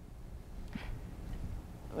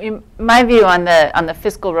 My view on the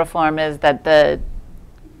fiscal reform is that the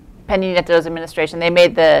Peña Nieto's administration, they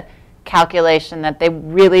made the calculation that they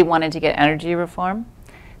really wanted to get energy reform.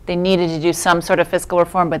 they needed to do some sort of fiscal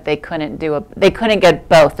reform, but they couldn't get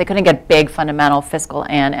both. They couldn't get big fundamental fiscal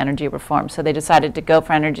and energy reform. So they decided to go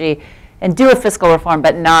for energy and do a fiscal reform,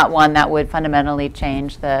 but not one that would fundamentally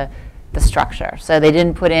change the structure. So they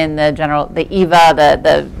didn't put in the EVA,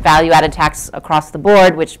 the value-added tax across the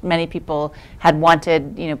board, which many people had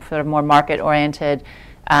wanted, sort of more market-oriented.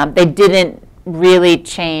 They didn't really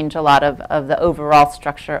change a lot of the overall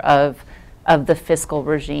structure of the fiscal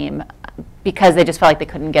regime because they just felt like they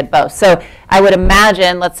couldn't get both. So I would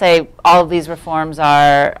imagine, let's say all of these reforms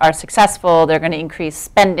are successful, they're going to increase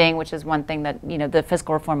spending, which is one thing that the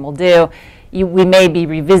fiscal reform will do. We may be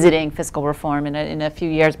revisiting fiscal reform in a few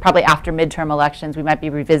years, probably after midterm elections. We might be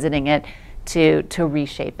revisiting it to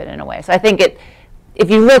reshape it in a way. So I think if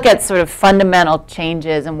you look at sort of fundamental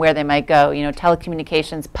changes and where they might go,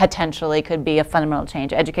 telecommunications potentially could be a fundamental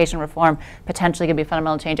change. Education reform potentially could be a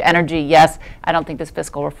fundamental change. Energy, yes. I don't think this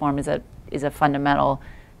fiscal reform is a fundamental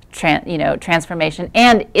transformation.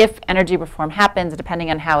 And if energy reform happens, depending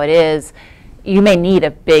on how it is, you may need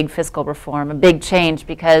a big fiscal reform, a big change,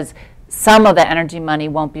 because some of the energy money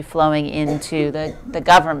won't be flowing into the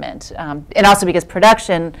government. And also because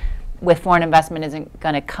production with foreign investment isn't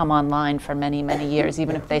going to come online for many, many years,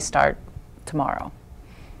 even if they start tomorrow.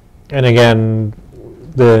 And again,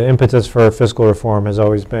 the impetus for fiscal reform has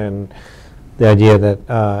always been the idea that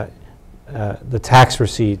the tax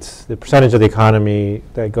receipts, the percentage of the economy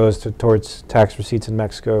that goes towards tax receipts in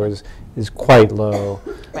Mexico is quite low.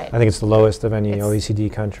 Right. I think it's the lowest of any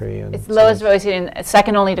OECD country. And it's the lowest of OECD, and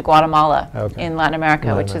second only to Guatemala in Latin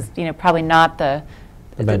America, which is probably not the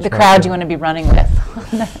crowd you want to be running with.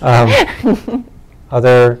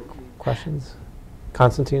 Other questions?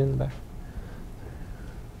 Constantine in the back.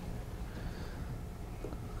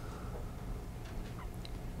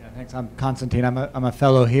 Yeah, thanks. I'm Constantine. I'm a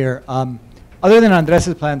fellow here. Other than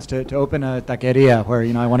Andres's plans to open a taqueria where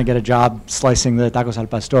I want to get a job slicing the tacos al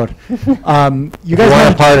pastor, you guys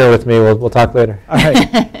want to partner with me? We'll talk later. All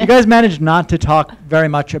right. You guys managed not to talk very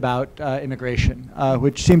much about immigration,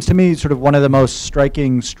 which seems to me sort of one of the most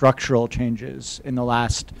striking structural changes in the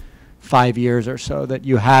last 5 years or so. That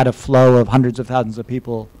you had a flow of hundreds of thousands of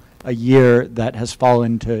people a year that has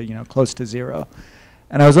fallen to close to zero.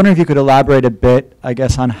 And I was wondering if you could elaborate a bit, I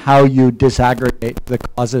guess, on how you disaggregate the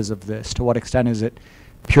causes of this. To what extent is it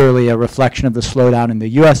purely a reflection of the slowdown in the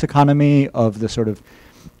U.S. economy, of the sort of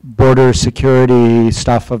border security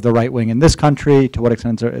stuff of the right wing in this country? To what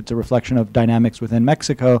extent it's a reflection of dynamics within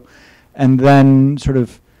Mexico? And then sort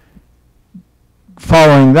of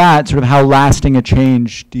following that, sort of how lasting a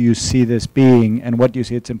change do you see this being, and what do you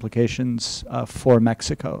see its implications for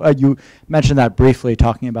Mexico? You mentioned that briefly,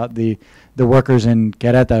 talking about the workers in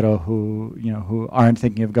Querétaro who aren't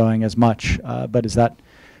thinking of going as much, but is that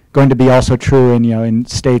going to be also true in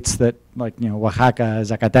states that like Oaxaca,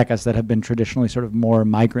 Zacatecas, that have been traditionally sort of more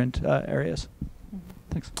migrant areas?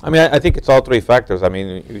 Thanks. I mean, I think it's all three factors. I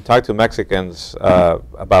mean, you talk to Mexicans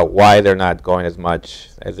about why they're not going as much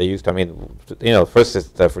as they used to. I mean, first is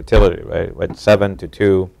the fertility, right? With 7 to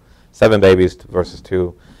 2, 7 babies versus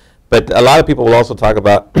 2. But a lot of people will also talk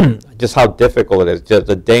about just how difficult it is, just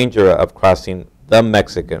the danger of crossing the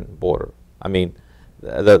Mexican border. I mean,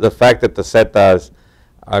 the fact that the Zetas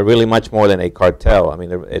are really much more than a cartel. I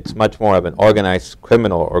mean, it's much more of an organized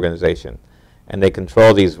criminal organization. And they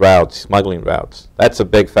control these routes, smuggling routes. That's a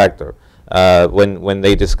big factor. When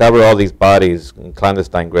they discover all these bodies in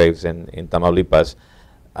clandestine graves in Tamaulipas,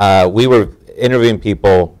 we were interviewing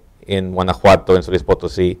people in Guanajuato and San Luis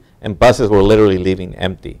Potosí, and buses were literally leaving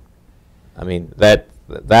empty. I mean, that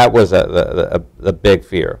was the big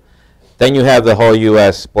fear. Then you have the whole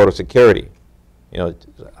U.S. border security.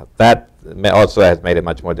 That also has made it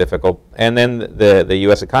much more difficult. And then the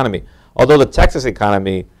U.S. economy. Although the Texas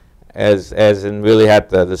economy hasn't really had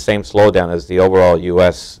the same slowdown as the overall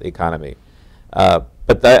U.S. economy.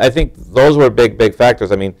 But I think those were big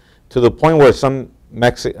factors. I mean, to the point where some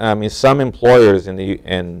employers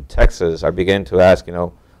in Texas are beginning to ask,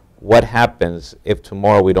 what happens if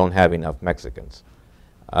tomorrow we don't have enough Mexicans?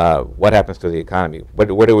 What happens to the economy?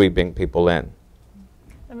 Where do we bring people in?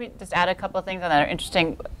 Let me just add a couple of things on that are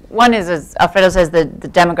interesting. One is, as Alfredo says, the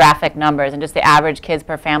demographic numbers and just the average kids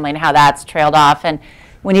per family and how that's trailed off. And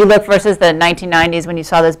when you look versus the 1990s, when you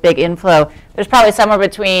saw this big inflow, there's probably somewhere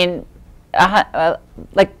between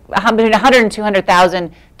between 100 and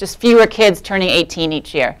 200,000, just fewer kids turning 18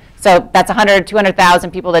 each year. So that's 100,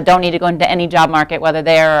 200,000 people that don't need to go into any job market, whether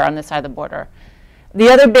there or on this side of the border. The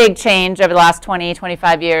other big change over the last 20,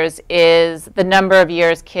 25 years is the number of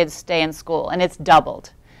years kids stay in school, and it's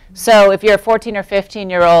doubled. So if you're a 14 or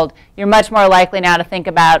 15-year-old, you're much more likely now to think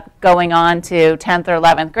about going on to 10th or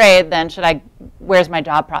 11th grade than where's my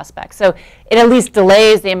job prospects? So it at least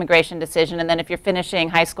delays the immigration decision. And then if you're finishing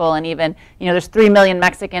high school, and even, there's 3 million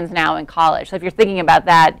Mexicans now in college. So if you're thinking about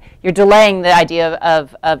that, you're delaying the idea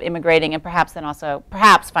of immigrating, and perhaps then also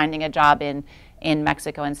finding a job in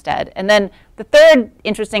Mexico instead. And then the third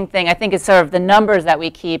interesting thing, I think, is sort of the numbers that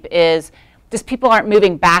we keep is just people aren't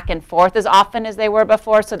moving back and forth as often as they were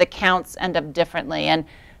before, so the counts end up differently. And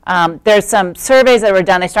there's some surveys that were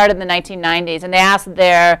done. They started in the 1990s, and they asked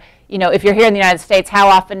if you're here in the United States, how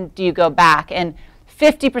often do you go back? And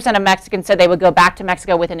 50% of Mexicans said they would go back to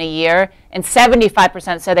Mexico within a year, and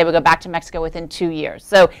 75% said they would go back to Mexico within 2 years.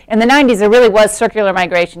 So in the 90s, there really was circular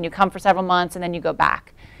migration. You come for several months, and then you go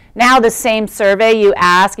back. Now the same survey you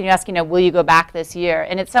ask, will you go back this year?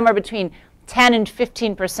 And it's somewhere between 10 and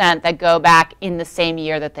 15% that go back in the same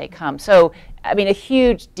year that they come. So, a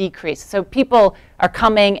huge decrease. So people are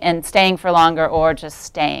coming and staying for longer, or just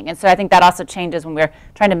staying. And so I think that also changes when we're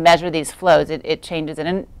trying to measure these flows. It changes it.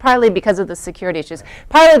 And partly because of the security issues.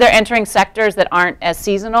 Partly they're entering sectors that aren't as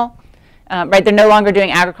seasonal. Right, they're no longer doing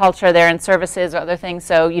agriculture, they're in services or other things,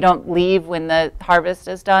 so you don't leave when the harvest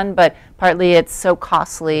is done, but partly it's so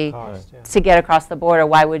costly to get across the border.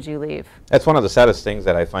 Why would you leave? That's one of the saddest things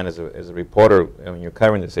that I find as a reporter when you're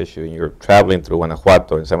covering this issue, and you're traveling through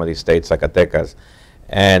Guanajuato and some of these states, Zacatecas,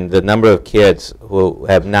 and the number of kids who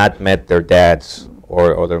have not met their dads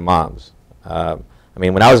or their moms.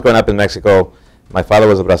 When I was growing up in Mexico, my father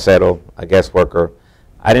was a bracero, a guest worker.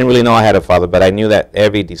 I didn't really know I had a father, but I knew that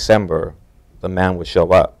every December the man would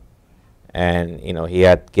show up, and he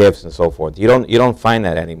had gifts and so forth. You don't find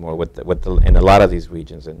that anymore in a lot of these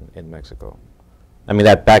regions in Mexico.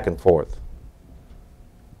 That back and forth.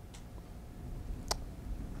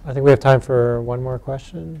 I think we have time for one more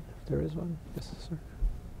question, if there is one. Yes, sir.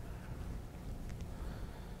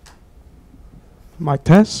 Mic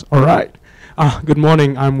test. All right. Good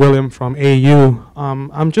morning. I'm William from AU.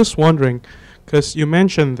 I'm just wondering, because you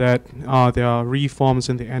mentioned that there are reforms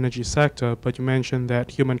in the energy sector, but you mentioned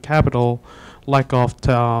that human capital, lack of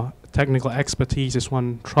technical expertise is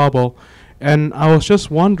one trouble. And I was just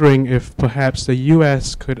wondering if perhaps the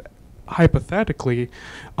U.S. could hypothetically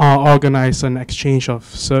organize an exchange of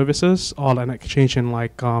services, or an exchange in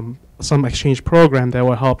some exchange program that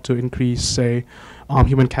will help to increase, say,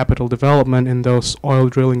 human capital development in those oil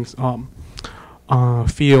drilling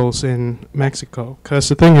fields in Mexico. Because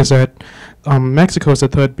the thing is that Mexico is the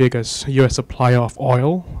third biggest U.S. supplier of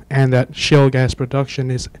oil, and that shale gas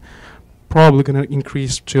production is probably going to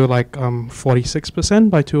increase to 46%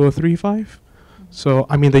 by 2035. So,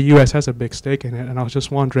 the U.S. has a big stake in it, and I was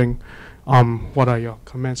just wondering, what are your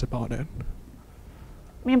comments about it?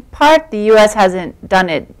 In part, the U.S. hasn't done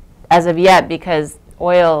it as of yet because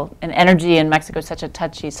oil and energy in Mexico is such a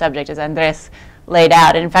touchy subject, as Andrés laid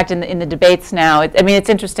out. And in fact, in the debates now, it's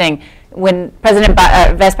interesting. When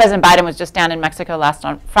Vice President Biden was just down in Mexico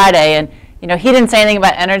on Friday, and he didn't say anything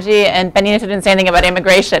about energy, and Peña Nieto didn't say anything about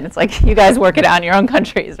immigration. It's like, you guys work it out in your own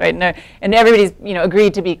countries, right? And everybody's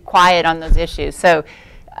agreed to be quiet on those issues. So,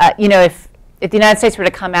 if the United States were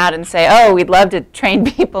to come out and say, oh, we'd love to train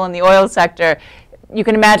people in the oil sector, you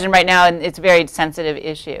can imagine right now it's a very sensitive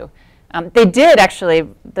issue. They did actually,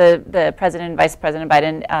 the President and Vice President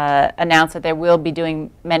Biden announced that they will be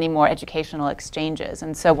doing many more educational exchanges.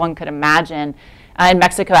 And so one could imagine, and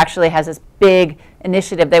Mexico actually has this big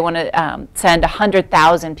initiative. They want to send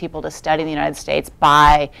 100,000 people to study in the United States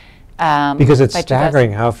by because it's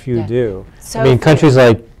staggering how few do. So few. Countries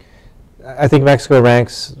like, I think Mexico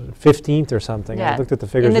ranks 15th or something. Yeah. I looked at the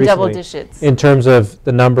figures in the recently. double digits. In terms of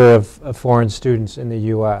the number of foreign students in the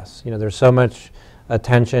U.S. There's so much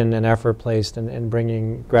attention and effort placed in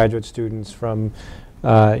bringing graduate students from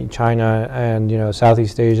China and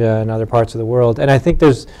Southeast Asia and other parts of the world. And I think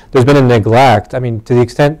there's been a neglect. To the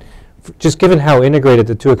extent, just given how integrated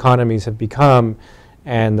the two economies have become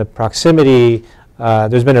and the proximity,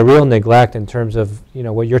 there's been a real neglect in terms of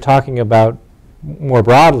what you're talking about more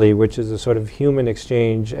broadly, which is a sort of human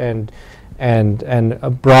exchange and a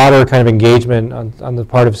broader kind of engagement on the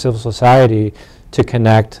part of civil society to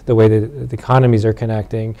connect the way that the economies are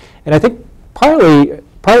connecting. And I think partly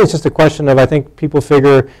it's just a question of, I think people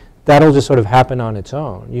figure that'll just sort of happen on its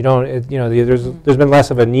own. There's been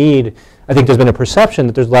less of a need. I think there's been a perception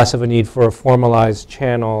that there's less of a need for a formalized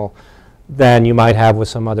channel than you might have with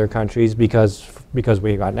some other countries because we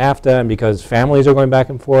got NAFTA and because families are going back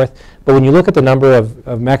and forth. But when you look at the number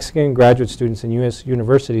of Mexican graduate students in U.S.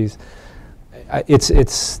 universities,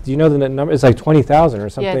 it's do you know the number? It's like 20,000 or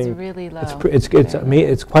something. Yeah, it's really low.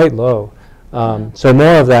 It's quite low. So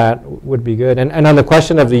more of that would be good. And on the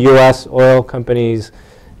question of the U.S. oil companies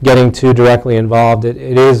getting too directly involved,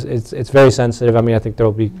 it's very sensitive. I mean, I think there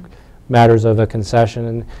will be matters of a concession,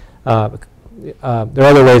 and there are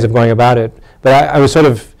other ways of going about it. But I was sort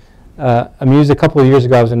of amused a couple of years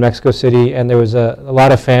ago. I was in Mexico City, and there was a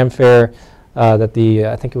lot of fanfare that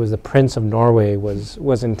I think it was the Prince of Norway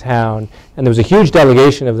was in town, and there was a huge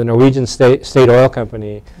delegation of the Norwegian state oil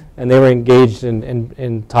company, and they were engaged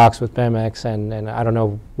in talks with Pemex, and I don't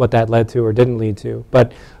know what that led to or didn't lead to.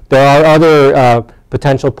 But there are other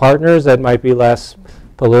potential partners that might be less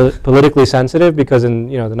politically sensitive, because in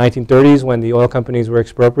the 1930s, when the oil companies were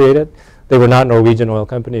expropriated, they were not Norwegian oil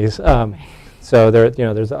companies. So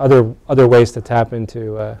there's other ways to tap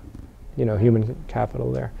into human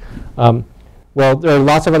capital there. Well, there are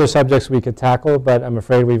lots of other subjects we could tackle, but I'm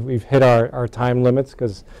afraid we've hit our time limits,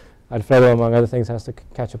 because Alfredo, among other things, has to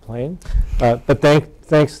catch a plane. But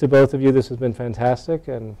thanks to both of you. This has been fantastic,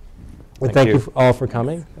 and thank you all for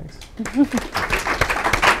coming. Thanks.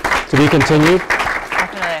 To be continued.